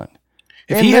none.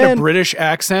 If he had a British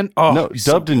accent,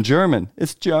 dubbed in German.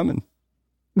 It's German.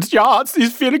 Yeah,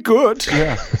 it's very good.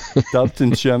 Yeah, dubbed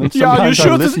in German. Yeah, you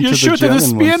Sometimes shoot the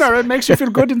spinner. It makes you feel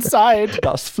good inside.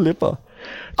 Das Flipper.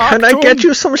 Can I get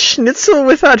you some schnitzel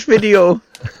with that video?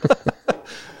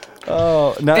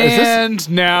 Oh, now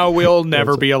now we'll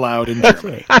never be allowed in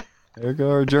Germany. There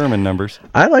go our German numbers.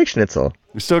 I like schnitzel.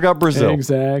 We still got Brazil.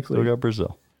 Exactly. Still got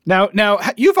Brazil. Now,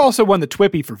 you've also won the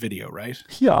Twippy for video, right?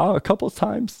 Yeah, a couple of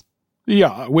times.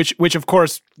 Yeah, which of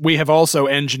course we have also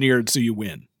engineered so you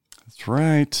win. That's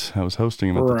right. I was hosting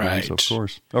him at the time, so of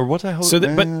course. Or what I hosted?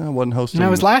 I wasn't hosting. That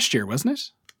was last year, wasn't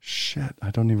it? Shit, I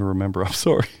don't even remember. I'm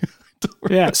sorry.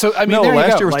 Yeah. So I mean, no, there last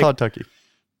you go. year was Todd Tucky.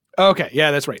 Okay,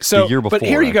 yeah, that's right. So the year before, but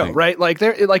here you go, think. right?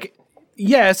 Like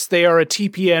yes, they are a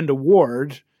TPN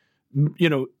award.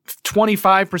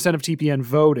 25% of TPN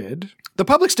voted. The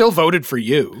public still voted for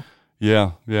you.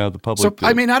 Yeah, the public. So did.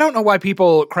 I mean, I don't know why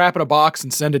people crap in a box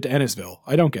and send it to Ennisville.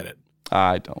 I don't get it.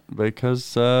 I don't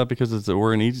because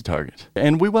we're an easy target,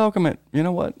 and we welcome it. You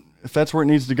know what? If that's where it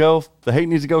needs to go, if the hate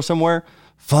needs to go somewhere.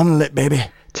 Funnel it, baby.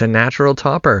 It's a natural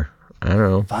topper. I don't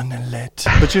know. Funnel it.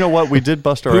 But you know what? We did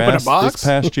bust our ass this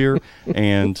past year,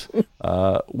 and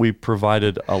we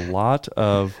provided a lot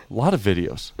of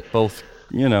videos, both.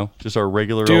 Just our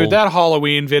regular Dude, that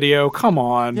Halloween video, come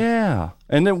on. Yeah.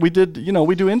 And then we did,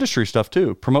 we do industry stuff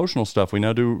too, promotional stuff. We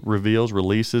now do reveals,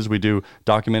 releases. We do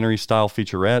documentary style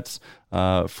featurettes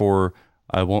for,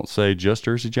 I won't say just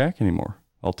Jersey Jack anymore.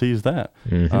 I'll tease that.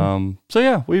 Mm-hmm. So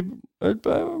yeah, we put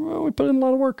in a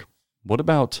lot of work. What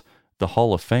about the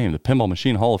Hall of Fame, the Pinball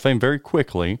Machine Hall of Fame? Very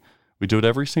quickly, we do it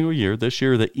every single year. This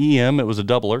year, the EM, it was a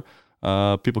doubler.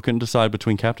 People couldn't decide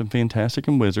between Captain Fantastic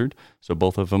and Wizard, so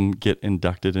both of them get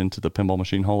inducted into the Pinball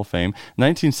Machine Hall of Fame.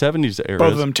 1970s era.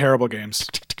 Both of them terrible games.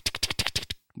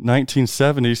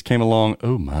 1970s came along.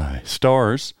 Oh my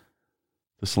stars!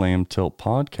 The Slam Tilt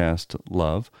podcast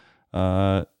love.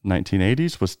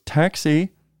 1980s was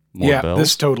Taxi. More bells.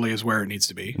 This totally is where it needs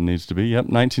to be. It needs to be. Yep.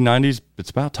 1990s. It's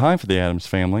about time for the Addams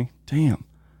Family. Damn.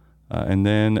 And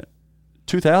then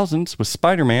 2000s was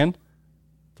Spider-Man.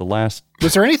 The last.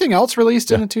 Was there anything else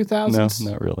released in the 2000s?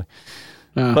 No, not really.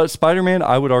 But Spider-Man,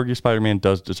 I would argue Spider-Man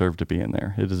does deserve to be in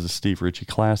there. It is a Steve Ritchie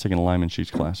classic and a Lyman Sheets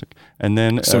classic. And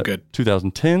then so good.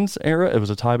 2010s era, it was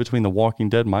a tie between The Walking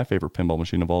Dead, my favorite pinball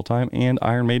machine of all time, and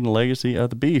Iron Maiden Legacy of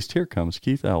the Beast. Here comes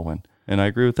Keith Elwin. And I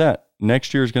agree with that.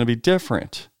 Next year is going to be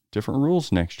different. Different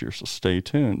rules next year, so stay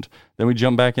tuned. Then we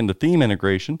jump back into theme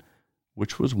integration,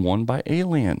 which was won by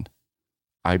Alien.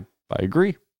 I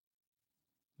agree.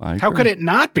 How could it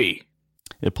not be?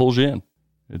 It pulls you in.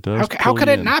 It does. How could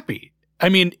it not be? I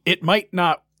mean, it might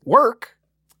not work,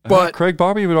 but Craig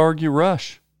Bobby would argue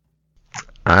Rush.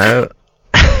 I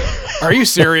are you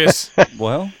serious?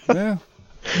 Well, yeah.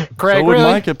 Craig, so would really?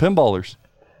 Mike at Pinballers.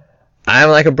 I'm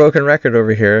like a broken record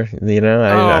over here. You know.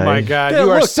 Oh my God, Yeah,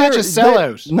 you are look, such a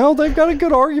sellout. No, they've got a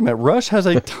good argument. Rush has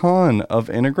a ton of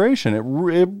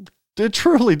integration. It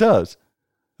truly does.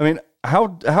 I mean,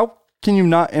 how can you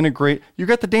not integrate? You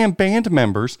got the damn band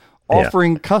members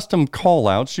offering custom call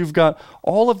outs. You've got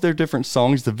all of their different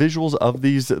songs, the visuals of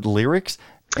these lyrics,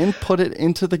 and put it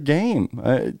into the game.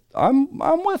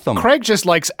 I'm with them. Craig just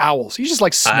likes owls. He just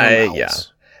likes snow owls. Yeah.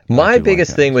 My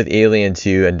biggest thing with Alien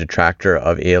 2 and detractor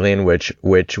of Alien,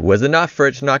 which was enough for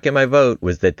it to not get my vote,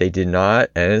 was that they did not,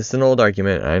 and it's an old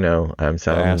argument, I know, I'm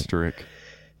sounding asterisk.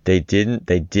 They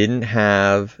didn't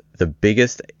have the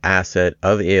biggest asset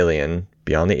of Alien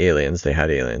beyond the aliens. They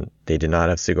had Alien. They did not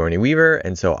have Sigourney Weaver,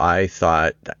 and so I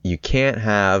thought you can't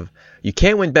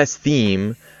win best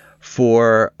theme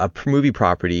for a movie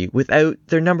property without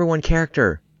their number one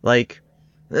character. Like,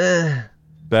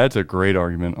 That's a great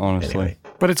argument, honestly. Anyway.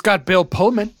 But it's got Bill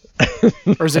Pullman,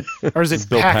 or is it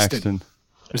Bill Paxton?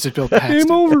 Or is it Bill Paxton?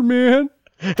 Game over, man.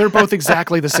 They're both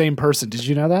exactly the same person. Did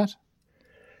you know that?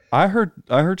 I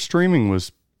heard streaming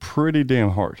was pretty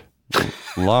damn hard. A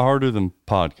lot harder than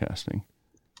podcasting.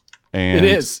 And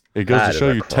it is. It goes That to show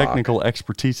is a you crock. technical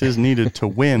expertise is needed to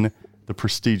win the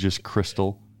prestigious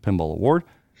Crystal Pinball Award.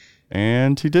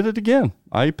 And he did it again.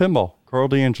 IE Pinball, Carl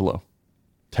D'Angelo,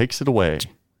 takes it away.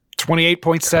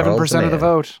 28.7% of the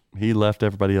vote. He left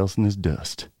everybody else in his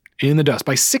dust. In the dust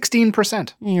by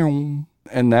 16%.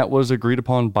 And that was agreed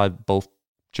upon by both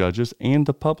judges and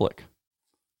the public.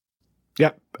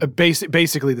 Yeah,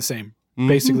 basically the same. Mm-hmm.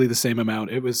 Basically the same amount.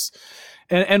 It was,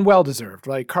 and well deserved.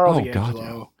 Like Carl Oh,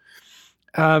 D'Angelo.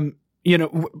 God, you know,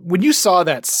 when you saw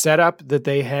that setup that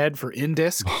they had for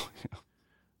in-disc,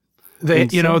 they,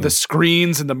 you know, the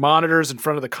screens and the monitors in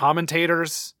front of the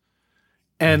commentators,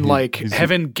 and like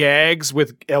Heaven Gags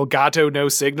with El Gato No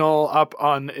Signal up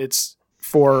on its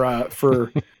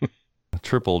for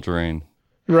Triple drain.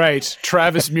 right,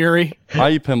 Travis Murray.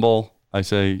 IE Pinball, I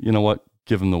say, you know what?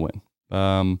 Give him the win.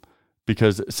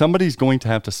 Because somebody's going to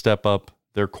have to step up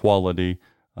their quality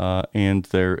and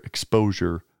their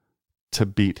exposure to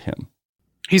beat him.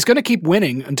 He's going to keep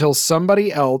winning until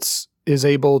somebody else is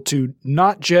able to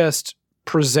not just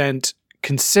present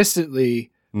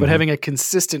consistently, but having a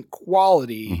consistent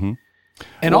quality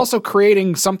and also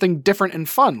creating something different and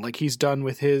fun, like he's done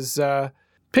with his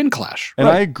Pin Clash. And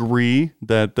I agree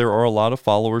that there are a lot of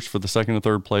followers for the second and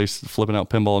third place, flipping out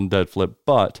pinball and dead flip,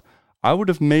 but I would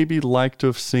have maybe liked to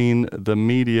have seen the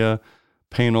media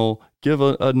panel give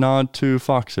a nod to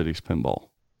Fox Cities Pinball,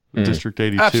 District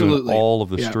 82, Absolutely. and all of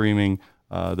the streaming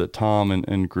that Tom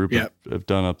and group have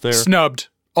done up there. Snubbed.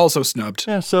 Also snubbed.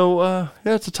 Yeah, so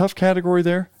it's a tough category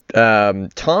there.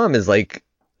 Tom is like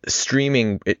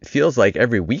streaming, it feels like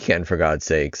every weekend, for God's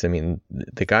sakes. I mean,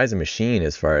 the guy's a machine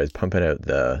as far as pumping out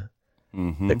the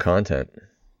content.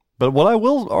 But what I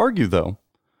will argue, though,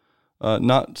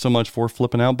 not so much for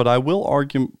flipping out, but I will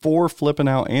argue for flipping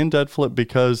out and dead flip,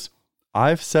 because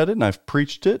I've said it and I've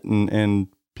preached it, and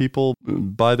people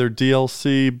buy their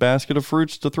DLC basket of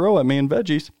fruits to throw at me and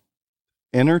veggies.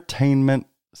 Entertainment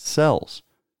sells.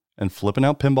 And flipping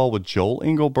out pinball with Joel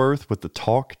Engelberth, with the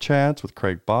talk chats with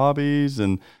Craig Bobbies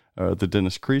and the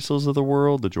Dennis Creasels of the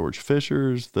world, the George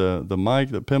Fishers, the Mike,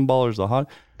 the pinballers, the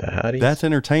Hotties. That's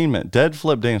entertainment. Dead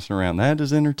flip dancing around, that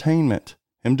is entertainment.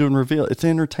 Him doing reveal, it's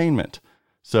entertainment.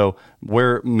 So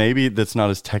where maybe that's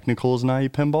not as technical as an IE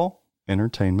pinball,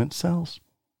 entertainment sells.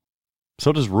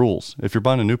 So does rules. If you're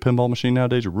buying a new pinball machine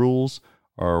nowadays, rules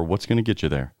are what's going to get you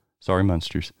there. Sorry,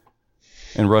 Munsters.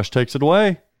 And Rush takes it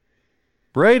away.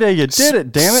 Brady, you did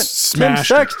it, damn it. Tim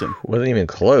Sexton. Wasn't even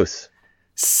close.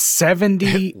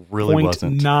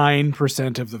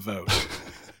 70.9% of the vote.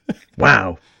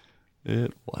 Wow.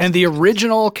 It was. And the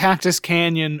original Cactus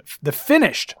Canyon, the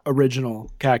finished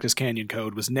original Cactus Canyon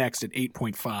code was next at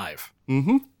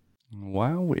 8.5.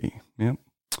 Wowee. Yep.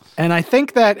 And I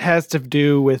think that has to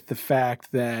do with the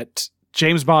fact that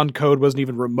James Bond Code wasn't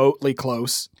even remotely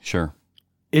close. Sure.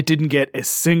 It didn't get a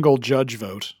single judge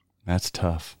vote. That's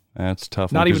tough. That's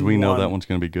tough. Not because even we know one. that one's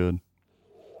going to be good.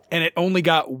 And it only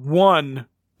got one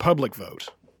public vote.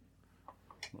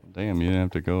 Damn, you didn't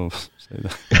have to go say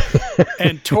that.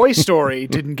 And Toy Story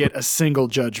didn't get a single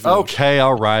judge vote. Okay,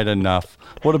 all right, enough.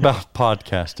 What about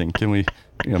podcasting? Can we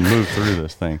move through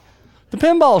this thing? The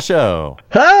Pinball Show.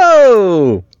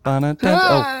 Oh!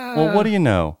 Oh, well, what do you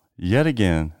know? Yet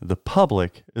again, the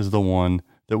public is the one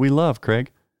that we love, Craig.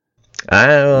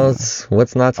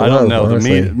 What's not to I love? don't know.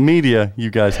 Honestly. The media, you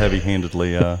guys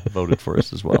heavy-handedly voted for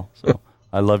us as well. So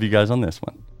I love you guys on this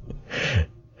one.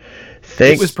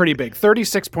 It was pretty big.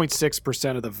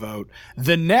 36.6% of the vote.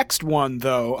 The next one,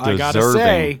 though, I got to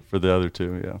say, for the other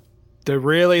two, yeah.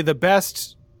 the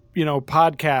best,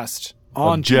 podcast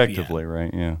on objectively,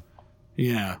 TPN. right?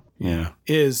 Yeah. Yeah.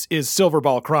 Is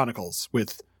Silverball Chronicles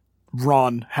with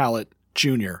Ron Hallett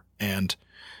Jr. and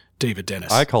David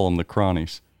Dennis. I call them the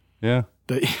Cronies. Yeah.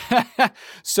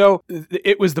 So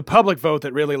it was the public vote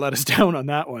that really let us down on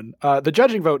that one. The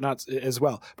judging vote not as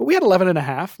well. But we had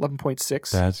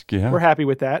 11.6. We're happy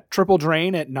with that. Triple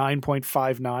Drain at 9.59.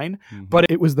 Mm-hmm.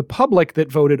 But it was the public that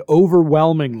voted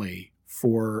overwhelmingly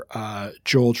for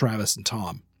Joel, Travis, and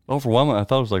Tom. Overwhelming? I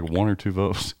thought it was like 1 or 2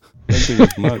 votes. I didn't think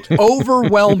it was much.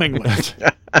 Overwhelmingly.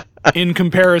 In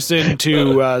comparison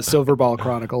to Silverball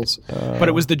Chronicles. But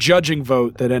it was the judging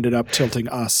vote that ended up tilting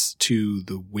us to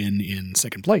the win in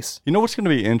second place. You know what's going to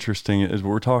be interesting is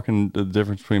we're talking the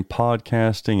difference between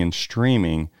podcasting and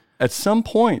streaming. At some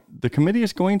point, the committee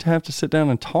is going to have to sit down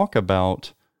and talk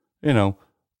about,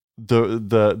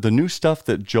 the new stuff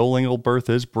that Joel Engelberth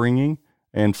is bringing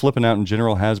and Flipping Out in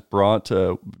general has brought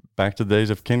back to the days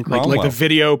of Ken Cromwell. Like the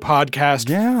video podcast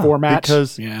format.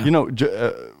 Because,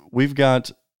 we've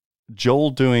got Joel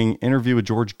doing Interview with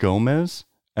George Gomez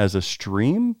as a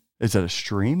stream. Is that a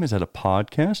stream? Is that a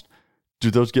podcast?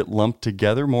 Do those get lumped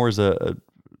together more as a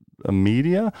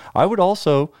media? I would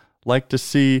also like to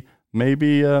see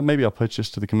maybe I'll pitch this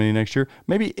to the committee next year.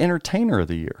 Maybe Entertainer of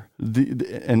the Year,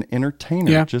 an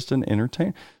entertainer, just an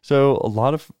entertainer. So a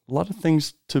lot of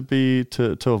things to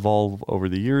evolve over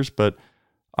the years. But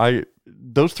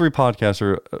those 3 podcasts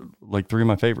are like 3 of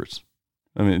my favorites.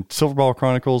 I mean, Silverball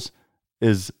Chronicles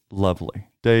is lovely.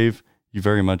 Dave, you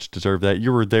very much deserve that.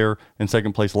 You were there in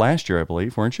second place last year, I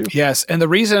believe, weren't you? Yes, and the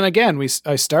reason, again,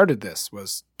 I started this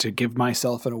was to give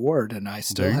myself an award, and I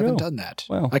still haven't done that.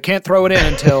 Well, I can't throw it in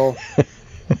until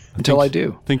I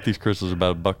do. I think these crystals are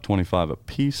about $1.25 a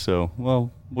piece, so,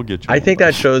 we'll get you. I think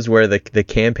that shows where the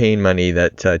campaign money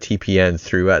that TPN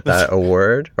threw at that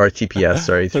award, or TPS,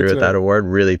 threw at that award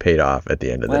really paid off at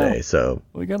the end of the day. So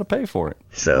we got to pay for it.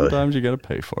 So sometimes you got to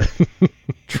pay for it.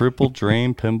 Triple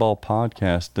Drain Pinball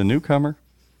Podcast, the newcomer,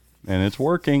 and it's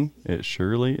working. It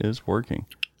surely is working.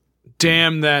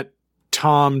 Damn that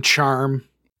Tom charm.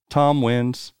 Tom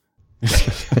wins.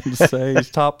 Say he's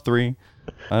top 3.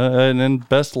 And then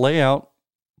best layout,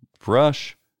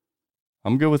 Rush.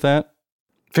 I'm good with that.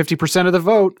 50% of the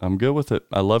vote. I'm good with it.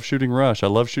 I love shooting Rush. I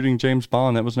love shooting James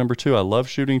Bond. That was number 2. I love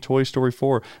shooting Toy Story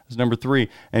 4. That's number 3.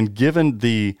 And given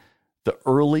the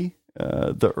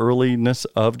earliness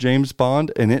of James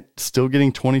Bond and it still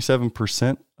getting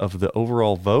 27% of the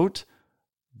overall vote,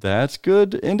 that's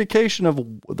good indication of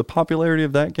the popularity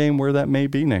of that game, where that may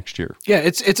be next year. Yeah,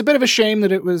 it's a bit of a shame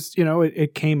that it was,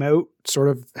 it came out sort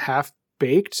of half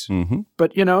baked. Mm-hmm.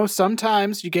 But,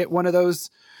 sometimes you get one of those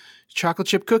chocolate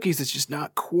chip cookies that's just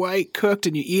not quite cooked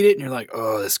and you eat it and you're like,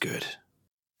 oh, that's good.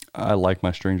 I like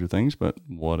my Stranger Things, but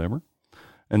whatever.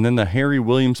 And then the Harry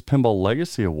Williams Pinball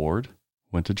Legacy Award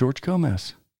went to George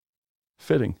Gomez.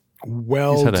 Fitting.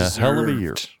 Well He's had deserved. a hell of a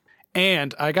year.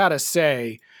 And I gotta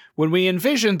say, when we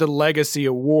envisioned the Legacy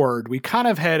Award, we kind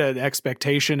of had an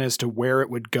expectation as to where it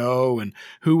would go and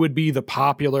who would be the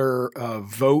popular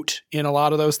vote in a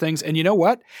lot of those things. And you know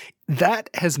what? That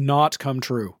has not come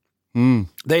true.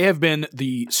 They have been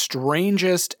the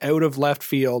strangest out of left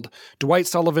field. Dwight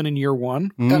Sullivan in year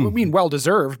 1. I mean,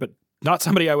 well-deserved, but not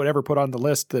somebody I would ever put on the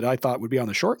list that I thought would be on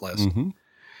the short list. Mm-hmm.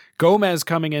 Gomez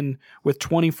coming in with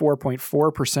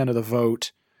 24.4% of the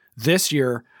vote this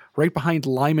year, right behind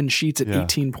Lyman Sheets at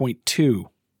 18.2.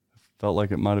 Felt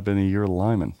like it might have been a year of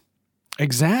Lyman.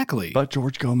 Exactly. But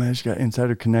George Gomez, you got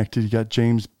Insider Connected, you got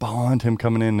James Bond, him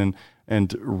coming in and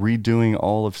redoing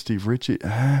all of Steve Ritchie.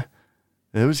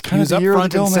 It was kind of the year of the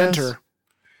Gomez. Center.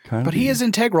 But he is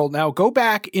integral. Now go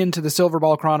back into the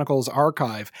Silverball Chronicles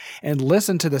archive and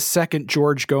listen to the second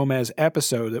George Gomez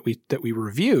episode that we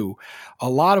review. A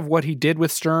lot of what he did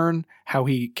with Stern, how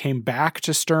he came back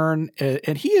to Stern,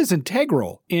 and he is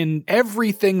integral in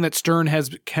everything that Stern has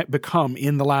become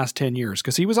in the last 10 years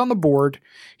because he was on the board.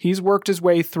 He's worked his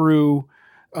way through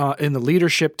in the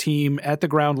leadership team at the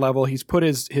ground level. He's put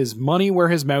his money where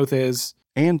his mouth is.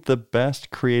 And the best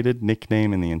created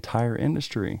nickname in the entire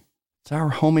industry. It's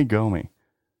our homie Gomi.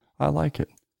 I like it.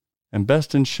 And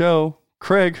best in show,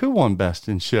 Craig, who won best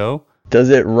in show? Does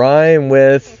it rhyme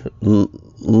with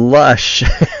lush?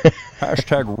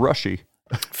 Hashtag Rushy.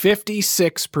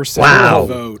 56% Wow. of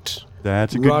the vote.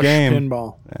 That's a good Rush game.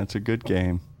 Pinball. That's a good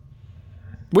game.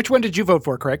 Which one did you vote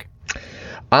for, Craig?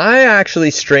 I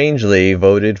actually strangely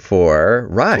voted for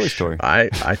Rush. Toy Story. I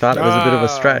thought it was a bit of a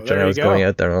stretch, and I was going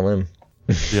out there on a limb.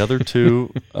 The other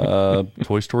two,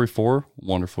 Toy Story 4,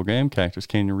 wonderful game. Cactus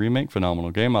Canyon Remake,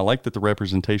 phenomenal game. I like that the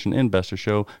representation in Best of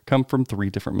Show come from 3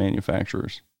 different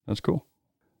manufacturers. That's cool.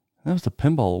 That was the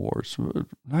Pinball Awards.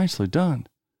 Nicely done.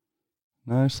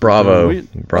 Bravo. I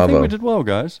think we did well,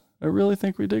 guys. I really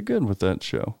think we did good with that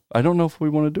show. I don't know if we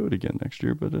want to do it again next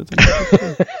year, but I think we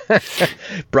did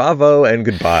good. Bravo and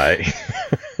goodbye.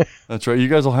 That's right. You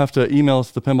guys will have to email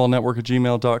us at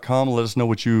thepinballnetwork@gmail.com. Let us know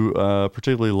what you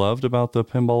particularly loved about the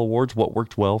Pinball Awards, what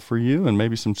worked well for you, and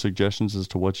maybe some suggestions as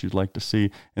to what you'd like to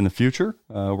see in the future.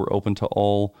 We're open to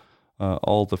all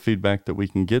the feedback that we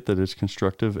can get that is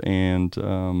constructive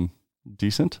and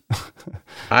decent.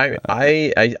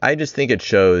 I just think it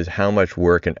shows how much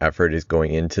work and effort is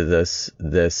going into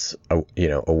this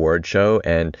award show.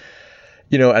 And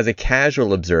as a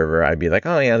casual observer, I'd be like,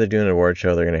 oh yeah, they're doing an award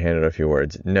show, they're going to hand out a few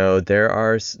awards. No,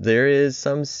 there is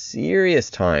some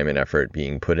serious time and effort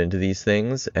being put into these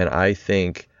things, and I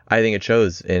think it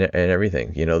shows in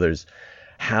everything. There's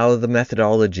how the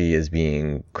methodology is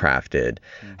being crafted,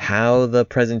 how the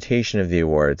presentation of the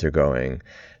awards are going.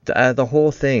 The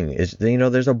whole thing is,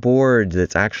 there's a board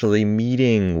that's actually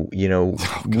meeting,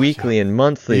 weekly and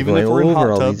monthly, even going if we're in over hot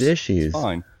all tubs, these issues. It's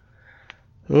fine.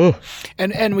 Ugh.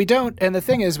 And we don't, and the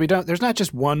thing is, there's not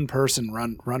just one person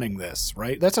running this,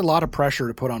 right? That's a lot of pressure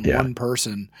to put on one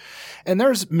person. And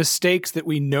there's mistakes that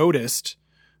we noticed,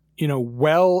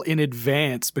 well in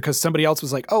advance because somebody else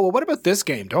was like, oh, well, what about this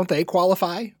game? Don't they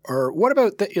qualify? Or what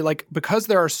about because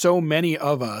there are so many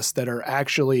of us that are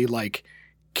actually like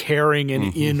caring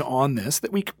and in on this,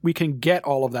 that we can get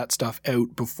all of that stuff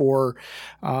out before,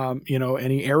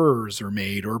 any errors are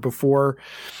made or before,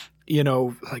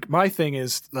 my thing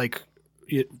is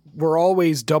we're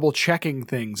always double checking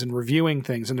things and reviewing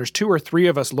things. And there's 2 or 3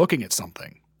 of us looking at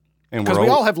something because we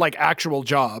all have actual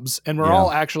jobs and we're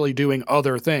all actually doing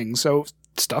other things. So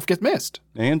stuff gets missed.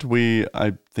 And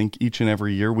I think each and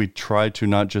every year we try to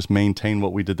not just maintain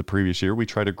what we did the previous year. We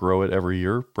try to grow it every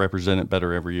year, represent it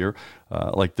better every year.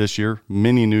 Like this year,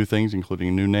 many new things, including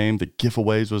a new name. The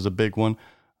giveaways was a big one.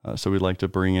 So we'd like to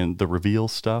bring in the reveal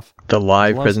stuff. The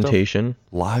live presentation.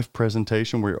 Live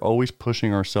presentation. We're always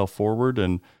pushing ourselves forward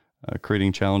and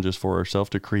creating challenges for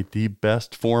ourselves to create the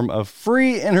best form of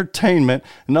free entertainment.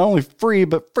 And not only free,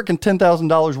 but freaking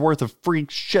 $10,000 worth of free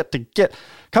shit to get.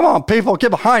 Come on, people,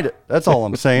 get behind it. That's all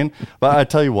I'm saying. But I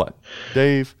tell you what,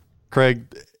 Dave,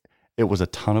 Craig, it was a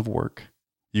ton of work.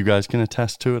 You guys can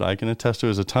attest to it. I can attest to it.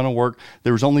 It was a ton of work.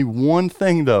 There was only one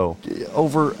thing, though,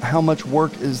 over how much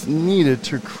work is needed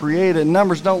to create it.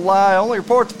 Numbers don't lie, only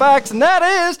report the facts, and that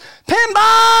is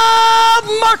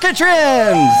Pinball Market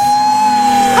Trends!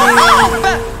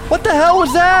 What the hell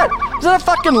was that? Is that a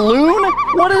fucking loon?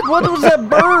 What was that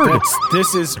bird?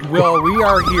 We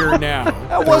are here now.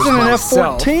 That wasn't an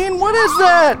F-14. What is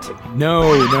that?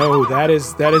 No, that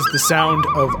is the sound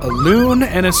of a loon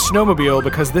and a snowmobile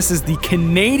because this is the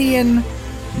Canadian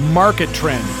Market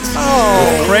Trends.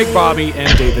 Oh. With Craig Bobby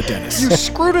and David Dennis. You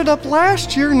screwed it up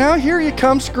last year. Now here you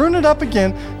come screwing it up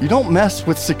again. You don't mess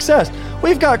with success.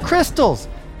 We've got crystals.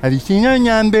 Have you seen our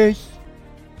numbers?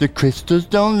 The crystals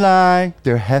don't lie.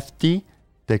 They're hefty.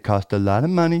 They cost a lot of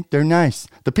money. They're nice.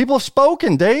 The people have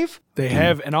spoken, Dave. They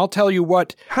have, and I'll tell you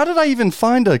what. How did I even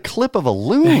find a clip of a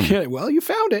loon? Well, you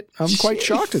found it. I'm quite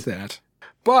shocked at that.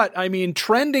 But,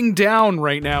 trending down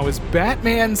right now is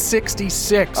Batman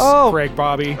 66, Craig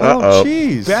Bobby. Oh,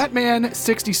 jeez. Batman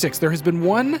 66. There has been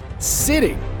one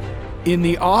sitting in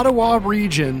the Ottawa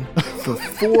region for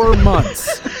 4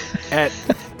 months at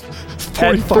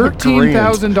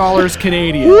 $13,000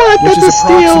 Canadian,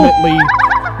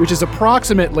 which is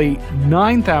approximately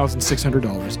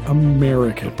 $9,600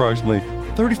 American. Approximately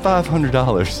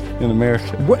 $3,500 in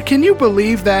America. What, can you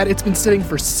believe that? It's been sitting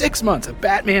for 6 months. A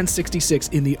Batman 66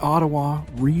 in the Ottawa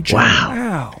region.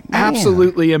 Wow. Man.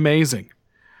 Absolutely amazing.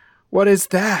 What is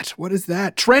that? What is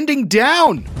that? Trending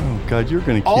down Oh, God, you're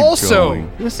going to keep Also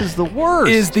going. This is the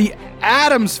worst. is the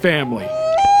Addams Family.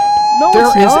 No, There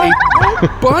it's is not. a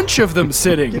bunch of them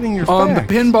sitting Getting your on facts.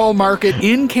 the pinball market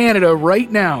in Canada right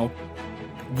now,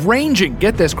 ranging,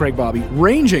 get this, Craig Bobby,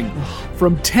 ranging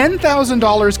from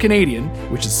 $10,000 Canadian,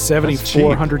 which is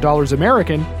 $7,400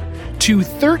 American, to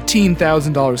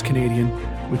 $13,000 Canadian,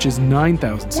 which is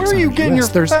 $9,600. Where are you getting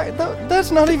US. your fact? That's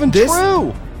not even this-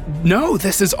 true. No,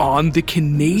 this is on the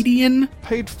Canadian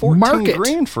Paid 14 market.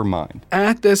 grand for mine.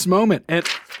 at this moment. And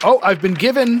I've been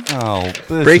given Oh,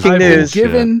 this Breaking is news. bullshit.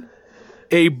 given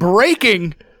a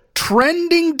breaking,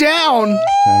 trending down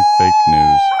Fake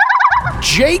news.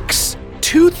 Jake's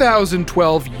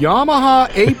 2012 Yamaha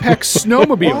Apex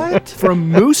snowmobile What? from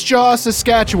Moose Jaw,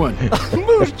 Saskatchewan.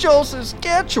 Moose Jaw,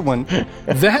 Saskatchewan.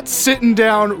 That's sitting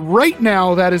down right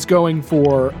now. That is going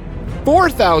for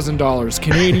 $4,000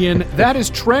 Canadian. That is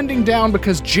trending down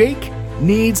because Jake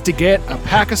needs to get a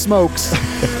pack of smokes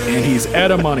and he's out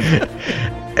of money.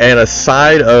 And a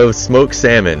side of smoked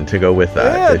salmon to go with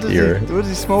that. If you're... What is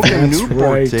he smoking? That's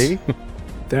Newports, right. eh?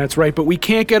 That's right, but we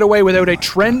can't get away without a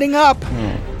trending up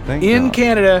Thank in God.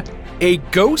 Canada, a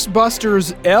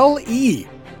Ghostbusters LE.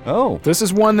 Oh, This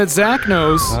is one that Zach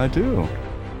knows. I do.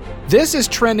 This is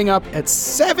trending up at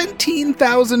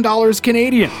 $17,000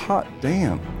 Canadian. Hot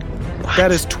damn.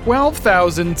 That is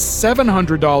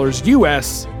 $12,700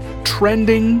 US,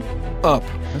 trending up.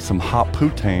 That's some hot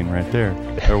poutine right there.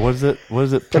 Or was it?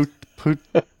 Was it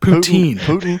Poutine.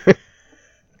 Putin?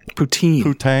 Poutine.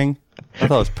 Poutang? I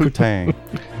thought it was poutang.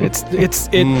 It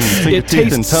sink your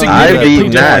teeth and tastes tongue. I've significantly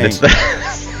eaten that. different.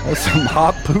 It's That's some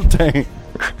hot poutang.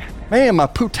 Man, my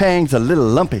poutang's a little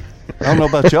lumpy. I don't know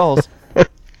about y'all's. Have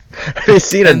you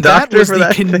seen a And that doctor was for the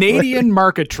that? Canadian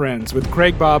market trends with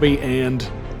Craig Bobby and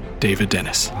David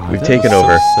Dennis. We've That taken is so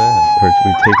over. sad.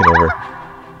 We've taken over.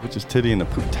 Which is titty and a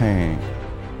poutang.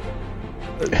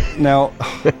 Now,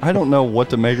 I don't know what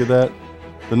to make of that.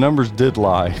 The numbers did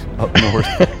lie up north.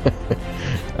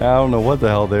 I don't know what the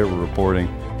hell they were reporting.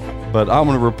 But I'm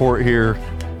going to report here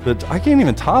that I can't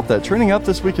even top that. Trending up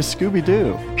this week is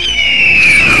Scooby-Doo.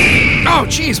 Oh,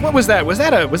 geez, what was that? Was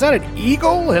that an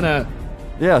eagle and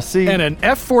Yeah, see, an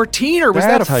F-14, or was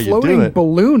That's how that a you do floating it.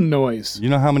 balloon noise? you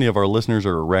know how many of our listeners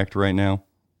are erect right now?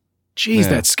 Jeez, Yeah.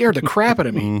 that scared the crap out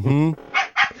of me. Mm-hmm.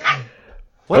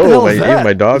 What the hell is that? Even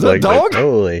my dog Is that like dog? that.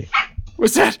 Holy.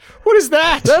 Was that? What is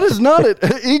that? That is not it.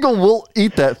 An eagle will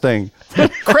eat that thing.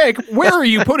 Craig, where are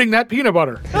you putting that peanut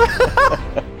butter?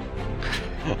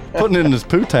 Putting it in his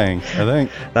poutang, I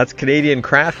think. That's Canadian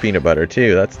craft peanut butter,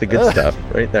 too. That's the good stuff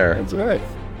right there. That's right.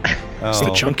 It's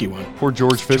the Oh. chunky one. Poor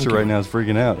George Fisher right now is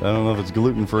freaking out. I don't know if it's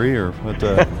gluten free or what.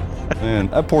 Man,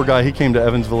 that poor guy. He came to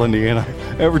Evansville, Indiana.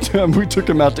 Every time we took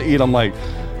him out to eat, I'm like,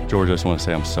 George, I just want to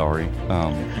say I'm sorry.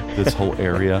 This whole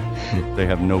area, they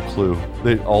have no clue.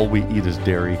 All we eat is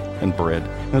dairy and bread.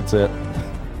 That's it.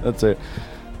 That's it.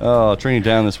 Training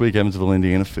down this week, Evansville,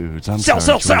 Indiana Foods. I'm sorry,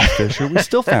 George Fisher. We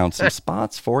still found some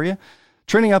spots for you.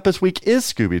 Training up this week is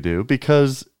Scooby-Doo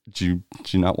because did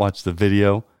you not watch the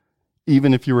video?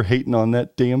 Even if you were hating on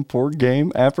that damn poor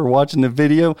game, after watching the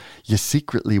video, you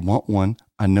secretly want one.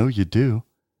 I know you do.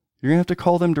 You're going to have to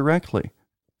call them directly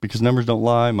because numbers don't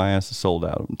lie. My ass is sold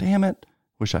out. Damn it.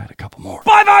 Wish I had a couple more.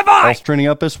 Bye. Also trending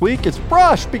up this week, it's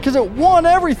Brush because it won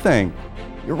everything.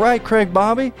 You're right, Craig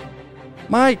Bobby.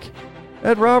 Mike,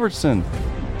 Ed Robertson,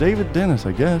 David Dennis,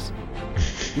 I guess.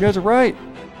 You guys are right.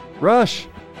 Rush,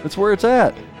 that's where it's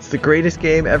at. It's the greatest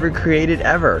game ever created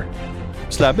ever.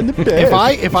 Slap in the bed. If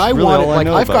I It's wanted, all I like,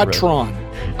 know I've about got Rush. Tron.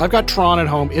 I've got Tron at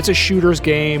home. It's a shooter's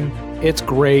game. It's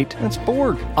great. That's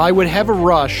Borg. I would have a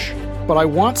Rush, but I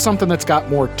want something that's got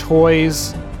more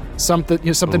toys, something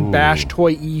Ooh. Bash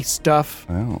toy-y stuff,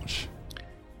 Ouch.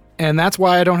 and that's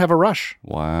why I don't have a Rush.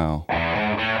 Wow.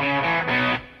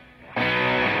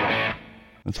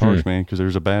 That's harsh, man, because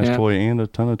there's a bass Yeah. toy and a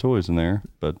ton of toys in there.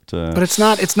 But But it's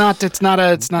not a Stern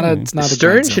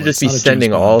Godzilla. should just It's be not a James sending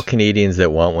Bond. all Canadians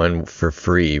that want one for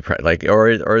free, like,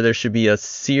 or there should be a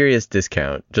serious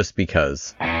discount just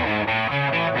because. man,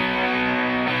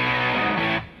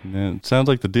 it sounds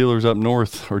like the dealers up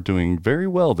north are doing very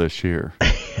well this year.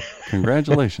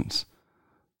 Congratulations.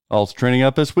 Also trending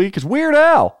up this week is Weird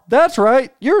Al. That's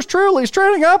right. Yours truly is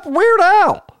trending up Weird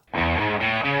Al.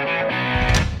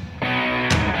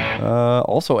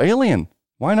 Also Alien.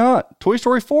 Why not? Toy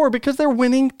Story 4 because they're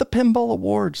winning the Pinball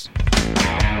Awards.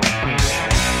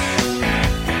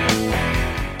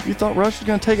 You thought Rush was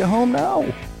going to take it home?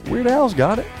 No. Weird Al's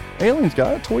got it. Aliens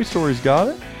got it. Toy Story's got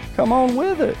it. Come on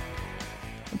with it.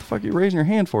 What the fuck are you raising your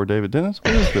hand for, David Dennis?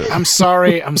 What is this? I'm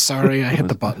sorry. I hit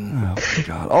the button. Oh, my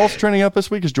God. Also trending up this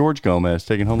week is George Gomez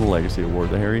taking home the Legacy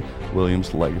Award, the Harry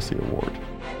Williams Legacy Award.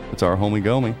 It's our homie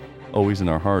Gomi, always in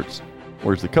our hearts.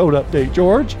 Where's the code update,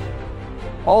 George?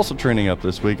 Also trending up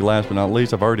this week, last but not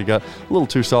least, I've already got a little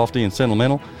too softy and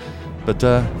sentimental, but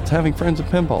it's having friends in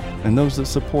pinball and those that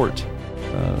support,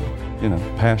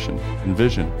 passion and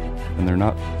vision. And they're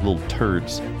not little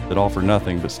turds that offer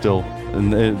nothing, but still,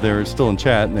 and they're still in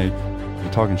chat and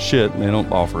they're talking shit and they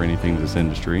don't offer anything to this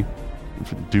industry.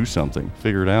 Do something,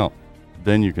 figure it out.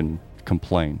 Then you can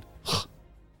complain.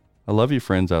 I love you,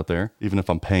 friends out there, even if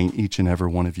I'm paying each and every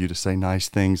one of you to say nice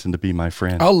things and to be my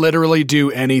friend. I'll literally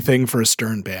do anything for a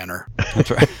Stern banner.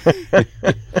 That's right.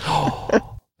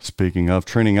 Speaking of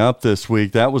trending up this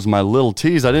week, that was my little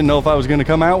tease. I didn't know if I was going to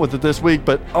come out with it this week,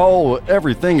 but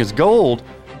everything is gold.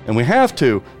 And we have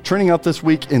to. Trending up this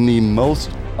week in the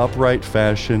most upright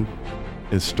fashion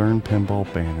is Stern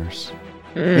Pinball banners.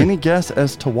 Any guess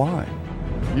as to why?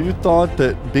 You thought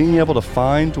that being able to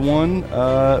find one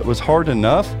was hard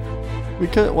enough?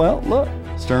 Look,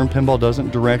 Stern Pinball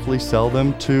doesn't directly sell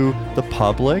them to the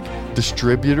public.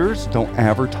 Distributors don't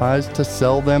advertise to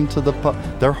sell them to the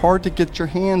public. They're hard to get your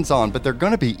hands on, but they're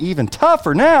going to be even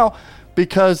tougher now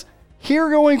because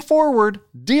here going forward,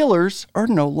 dealers are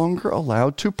no longer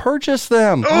allowed to purchase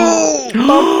them. Oh!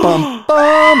 Bum, bum,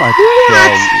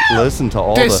 bum. Listen to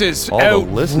all this the is all the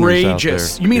listeners out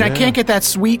outrageous. there. You mean I can't get that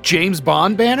sweet James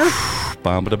Bond banner?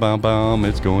 Bum, ba, bum, bum.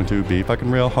 It's going to be fucking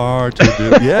real hard to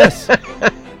do. Yes.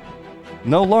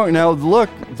 No longer. Now, look,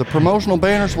 the promotional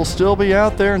banners will still be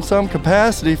out there in some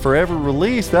capacity for every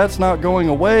release. That's not going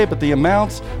away, but the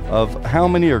amounts of how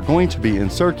many are going to be in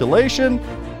circulation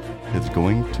is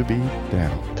going to be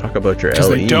down. Talk about your LE. Because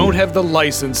they don't have the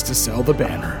license to sell the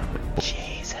banner.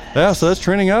 Jesus. Yeah, so that's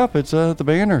trending up. It's the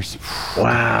banners.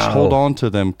 Wow. Just hold on to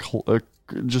them.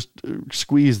 Just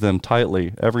squeeze them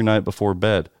tightly every night before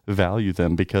bed. Value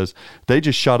them because they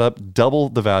just shot up double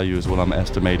the value is what I'm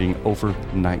estimating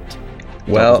overnight.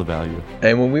 Well, double the value.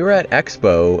 And when we were at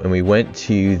Expo and we went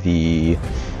to the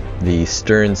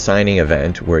Stern signing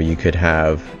event where you could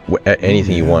have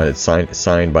anything you wanted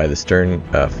signed by the Stern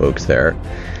folks there,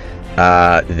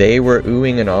 they were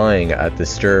oohing and awing at the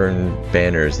Stern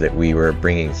banners that we were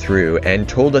bringing through and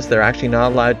told us they're actually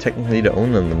not allowed technically to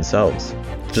own them themselves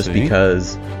just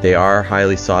because they are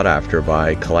highly sought after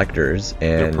by collectors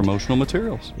and they're promotional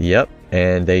materials. Yep.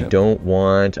 And they don't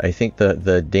want, I think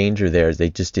the danger there is they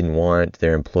just didn't want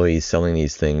their employees selling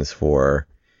these things for,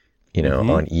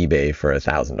 on eBay for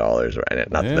 $1,000,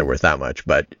 right? Not that they're worth that much,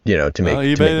 but to make eBay to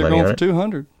make they're money going on for it.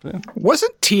 $200. Yeah.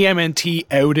 Wasn't TMNT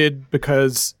outed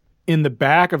because in the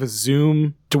back of a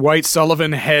Zoom, Dwight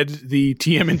Sullivan had the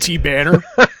TMNT banner?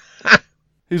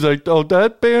 He's like,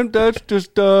 that's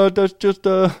just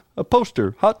a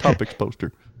poster, Hot Topics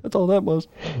poster. That's all that was.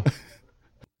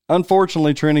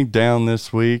 Unfortunately, trending down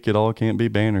this week, it all can't be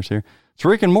banners here. It's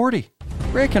Rick and Morty.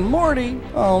 Rick and Morty.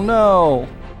 Oh no.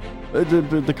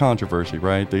 The controversy,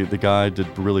 right? The guy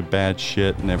did really bad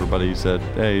shit, and everybody said,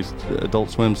 hey,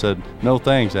 Adult Swim said, no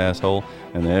thanks, asshole,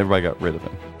 and then everybody got rid of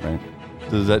him, right?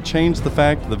 Does that change the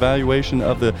fact, the valuation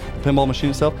of the pinball machine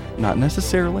itself? Not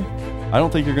necessarily. I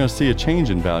don't think you're going to see a change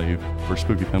in value for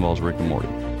Spooky Pinball's Rick and Morty.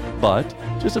 But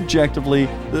just objectively,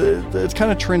 it's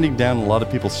kind of trending down a lot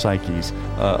of people's psyches,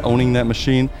 owning that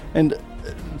machine. And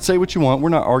say what you want. We're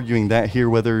not arguing that here,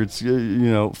 whether it's,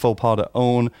 faux pas to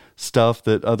own stuff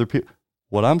that other people.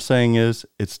 What I'm saying is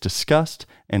it's discussed,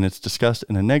 and it's discussed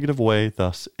in a negative way.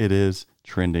 Thus, it is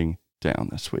trending down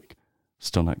this week.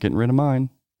 Still not getting rid of mine.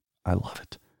 I love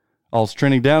it. Also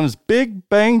trending down is Big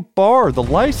Bang Bar, the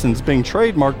license being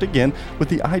trademarked again with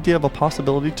the idea of a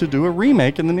possibility to do a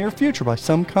remake in the near future by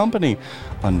some company.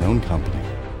 Unknown company.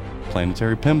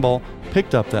 Planetary Pinball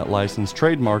picked up that license,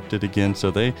 trademarked it again, so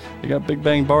they got Big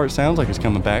Bang Bar. It sounds like it's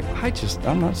coming back.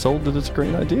 I'm not sold that it's a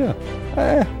great idea.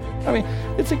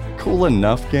 It's a cool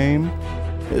enough game.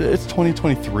 It's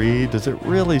 2023. Does it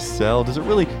really sell? Does it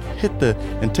really hit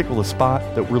and tickle the spot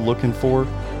that we're looking for?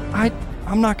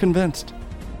 I'm not convinced.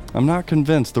 I'm not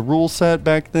convinced. The rule set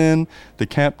back then, the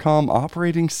Capcom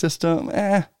operating system,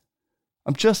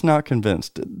 I'm just not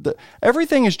convinced.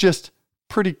 Everything is just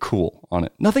pretty cool on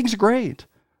it. Nothing's great.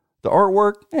 The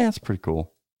artwork, it's pretty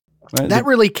cool. Right? That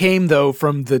really came, though,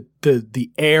 from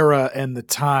the era and the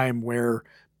time where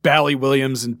Bally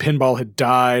Williams and pinball had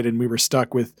died and we were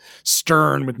stuck with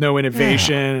Stern with no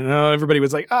innovation. And everybody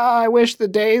was like, I wish the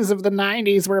days of the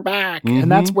 90s were back. Mm-hmm.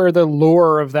 And that's where the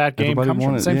lore of that game comes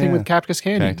from. Same thing with Cactus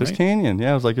Canyon. Cactus Canyon.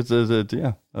 Yeah, it was like it's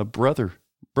a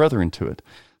brethren to it.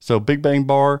 So Big Bang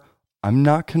Bar, I'm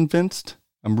not convinced.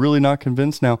 I'm really not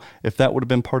convinced. Now, if that would have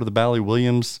been part of the Bally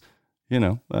Williams,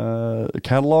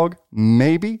 catalog,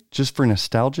 maybe just for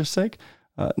nostalgia's sake.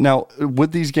 Now,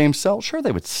 would these games sell? Sure,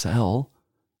 they would sell.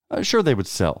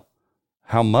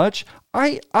 How much?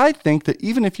 I think that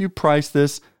even if you price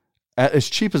this at as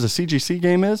cheap as a CGC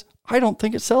game is, I don't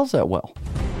think it sells that well.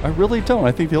 I really don't.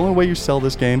 I think the only way you sell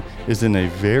this game is in a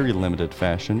very limited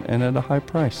fashion and at a high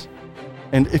price.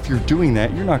 And if you're doing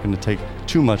that, you're not going to take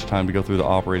too much time to go through the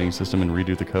operating system and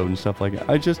redo the code and stuff like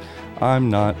that. I'm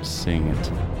not seeing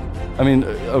it. I mean,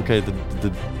 okay,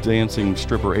 the dancing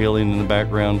stripper alien in the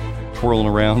background twirling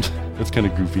around, that's kind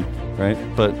of goofy, right?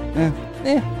 But,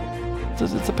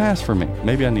 it's a pass for me.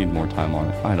 Maybe I need more time on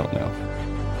it. I don't know.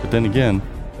 But then again,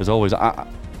 as always,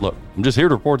 look, I'm just here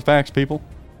to report the facts, people.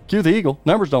 Cue the eagle.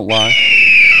 Numbers don't lie.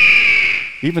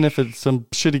 Even if it's some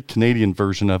shitty Canadian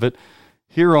version of it,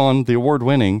 here on the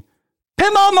award-winning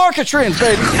Pinball Market Trends,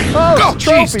 baby. Oh,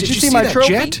 trophy. Did you see my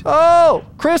trophy? Jet? Oh,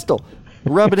 Crystal.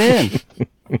 Rub it in.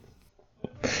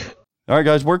 All right,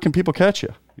 guys, where can people catch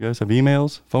you? You guys have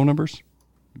emails, phone numbers,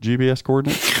 GPS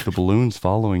coordinates? The balloon's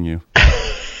following you.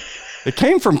 It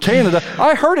came from Canada.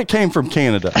 I heard it came from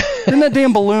Canada. Didn't that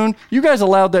damn balloon? You guys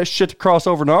allowed that shit to cross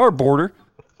over to our border,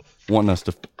 wanting us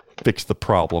to fix the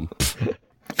problem.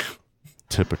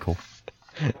 Typical.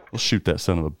 We'll shoot that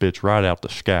son of a bitch right out the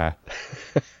sky.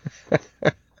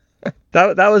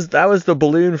 That was the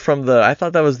balloon from the. I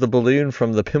thought that was the balloon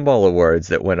from the Pinball Awards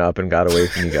that went up and got away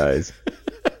from you guys.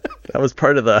 That was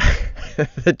part of the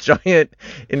giant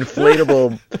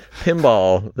inflatable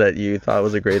pinball that you thought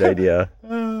was a great idea.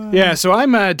 Yeah, so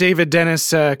I'm David Dennis,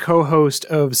 co-host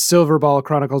of Silverball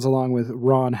Chronicles along with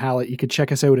Ron Hallett. You can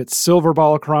check us out at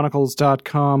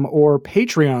silverballchronicles.com or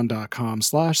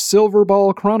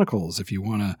patreon.com/silverballchronicles if you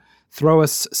want to throw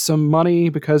us some money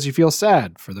because you feel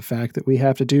sad for the fact that we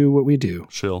have to do what we do.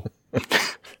 Chill.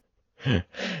 And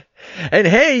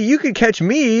hey, you can catch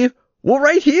me,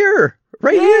 right here on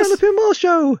the Pinball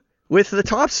Show with the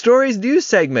Top Stories news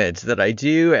segment that I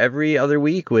do every other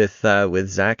week with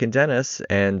Zach and Dennis,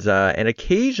 and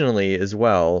occasionally as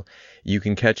well, you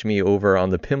can catch me over on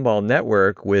the Pinball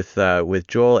Network with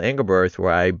Joel Engelberth,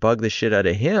 where I bug the shit out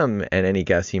of him and any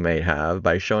guests he might have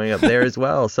by showing up there as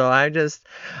well. So I'm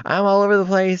all over the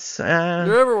place.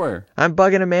 You're everywhere. I'm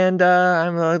bugging Amanda.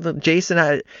 I'm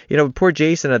Jason. Poor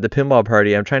Jason at the pinball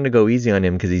party. I'm trying to go easy on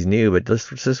him because he's new, but let's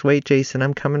just wait, Jason.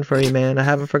 I'm coming for you, man. I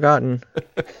haven't forgotten.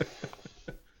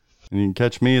 And you can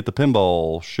catch me at the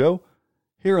Pinball Show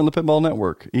here on the Pinball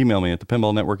Network. Email me at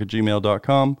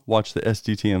thepinballnetwork@gmail.com. Watch the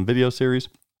SDTM video series.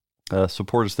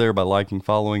 Support us there by liking,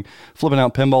 following, Flipping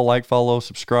Out Pinball, like, follow,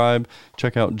 subscribe.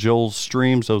 Check out Joel's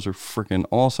streams. Those are freaking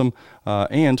awesome.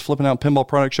 And Flipping Out Pinball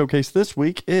Product Showcase this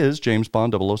week is James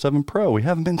Bond 007 Pro. We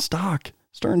have them in stock.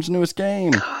 Stern's newest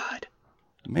game. God.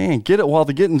 Man, get it while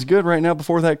the getting's good right now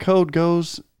before that code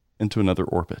goes into another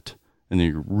orbit. And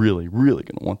you're really, really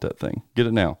going to want that thing. Get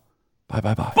it now. Bye.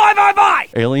 Bye.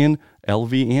 Alien,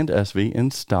 LV, and SV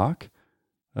in stock.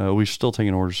 We're still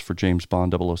taking orders for James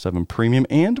Bond 007 Premium.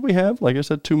 And we have, like I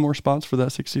said, 2 more spots for that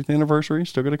 60th anniversary.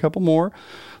 Still got a couple more.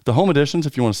 The home editions,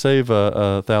 if you want to save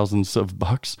thousands of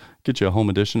bucks, get you a home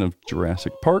edition of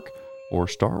Jurassic Park or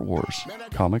Star Wars,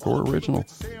 comic or original.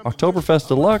 Oktoberfest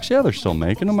Deluxe, yeah, they're still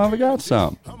making them. I've got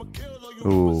some.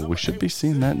 Ooh, we should be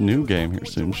seeing that new game here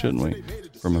soon, shouldn't we?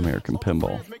 From American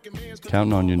Pinball.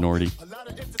 Counting on you, Nordy.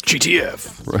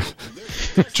 GTF.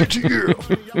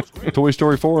 GTF. Toy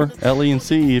Story 4, LE and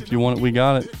C, if you want it, we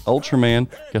got it. Ultraman,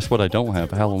 guess what I don't have?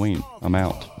 Halloween. I'm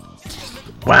out.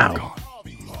 Wow.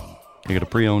 I got a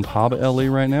pre-owned Hobbit LE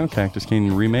right now. Cactus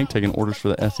Canyon Remake, taking orders for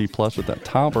the SE Plus with that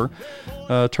topper.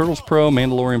 Turtles Pro,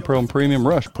 Mandalorian Pro and Premium,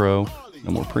 Rush Pro.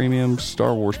 No more premiums.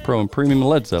 Star Wars Pro and Premium,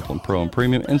 Led Zeppelin Pro and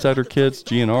Premium, Insider Kits,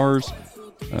 GNRs,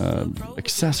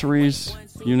 accessories,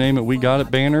 you name it, we got it.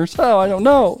 Banners, oh, I don't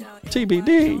know,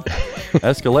 TBD.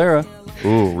 Escalera,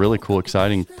 ooh, really cool,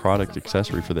 exciting product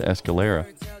accessory for the Escalera.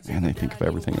 Man, they think of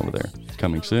everything over there. It's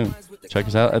coming soon. Check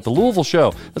us out at the Louisville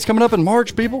show. That's coming up in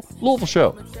March, people. Louisville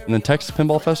show. And then Texas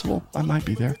Pinball Festival. I might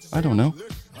be there. I don't know.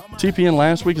 TPN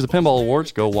last week is the Pinball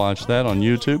Awards. Go watch that on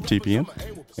YouTube, TPN.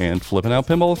 And Flipping Out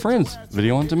Pinball with Friends,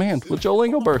 video on demand with Joel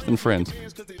Engelberth and friends.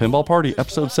 Pinball Party,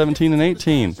 episode 17 and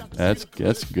 18. That's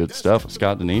good stuff.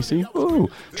 Scott Denisi. Ooh.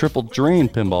 Triple Drain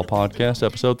Pinball Podcast,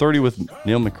 episode 30 with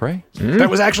Neil McRae. That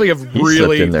was actually a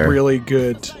really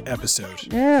good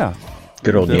episode. Yeah.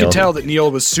 Good old Neil. You could tell that Neil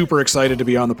was super excited to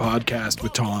be on the podcast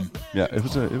with Tom. Yeah, it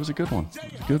was a good one. It was a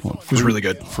good one. It was really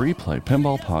good. Free Play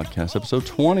Pinball Podcast, episode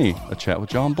 20, a chat with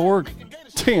John Borg.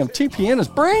 Damn, TPN is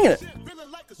bringing it.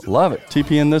 Love it.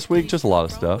 TPN this week, just a lot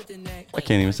of stuff. I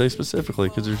can't even say specifically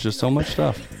because there's just so much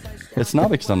stuff. It's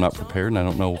not because I'm not prepared and I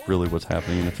don't know really what's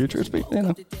happening in the future. It's we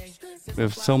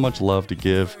have so much love to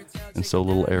give and so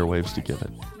little airwaves to give it.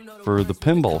 For the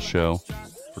Pinball Show,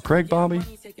 for Craig Bobby,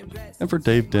 and for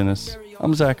Dave Dennis,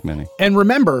 I'm Zach Minnie. And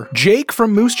remember, Jake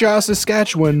from Moose Jaw,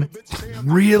 Saskatchewan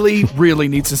really, really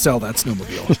needs to sell that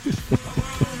snowmobile.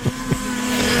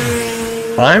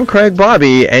 I'm Craig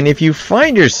Bobby, and if you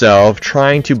find yourself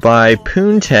trying to buy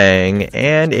Poontang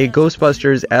and a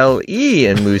Ghostbusters LE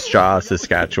in Moose Jaw,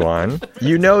 Saskatchewan,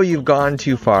 you know you've gone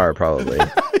too far, probably.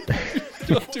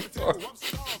 Too far.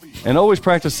 And always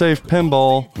practice safe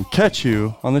pinball and catch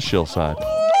you on the shill side.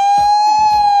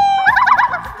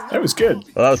 That was good.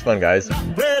 Well, that was fun, guys.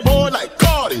 Red boy like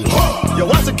Cardi, huh? Yo,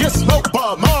 watch it get smoked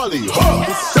by Marley, huh?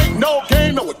 This ain't no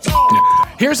game, no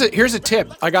retarded. Here's a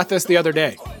tip. I got this the other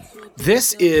day.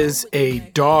 This is a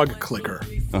dog clicker.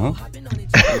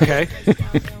 Okay?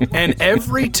 And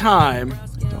every time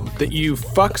that you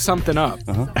fuck something up,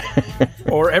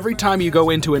 or every time you go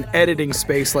into an editing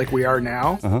space like we are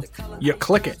now, you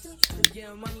click it.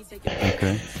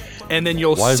 Okay. And then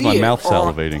you'll Why is see my it mouth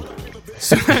salivating?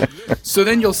 So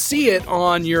then you'll see it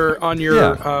on your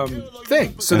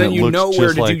thing. So And then it you looks know where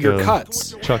just to like do your a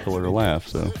cuts. Chuckle or laugh,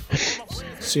 so.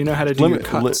 So you know how to do your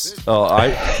cuts. Well,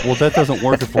 that doesn't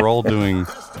work if we're all doing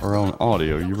our own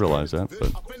audio. You realize that,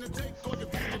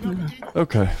 but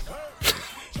okay.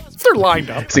 They're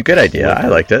lined up. It's a good idea. I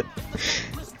liked it.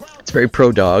 It's very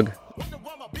pro dog.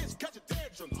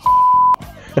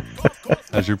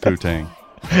 As your Poutine.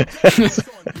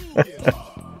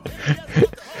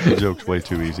 The joke's way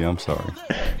too easy. I'm sorry.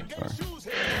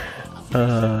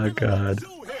 Oh, God.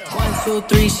 1, 2,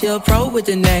 3, shield pro with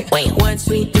the neck. 1,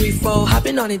 2, 3, 4,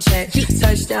 hopping on the jet.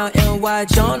 Touchdown, NY,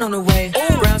 John on the way.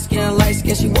 Brown skin, light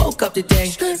skin, she woke up today.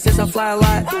 Since I fly a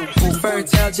lot, Fur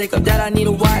tell Jacob that I need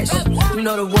a watch. You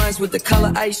know the ones with the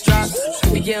color ice drops.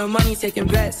 We getting money, taking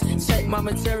bets. Check my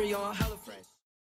material on how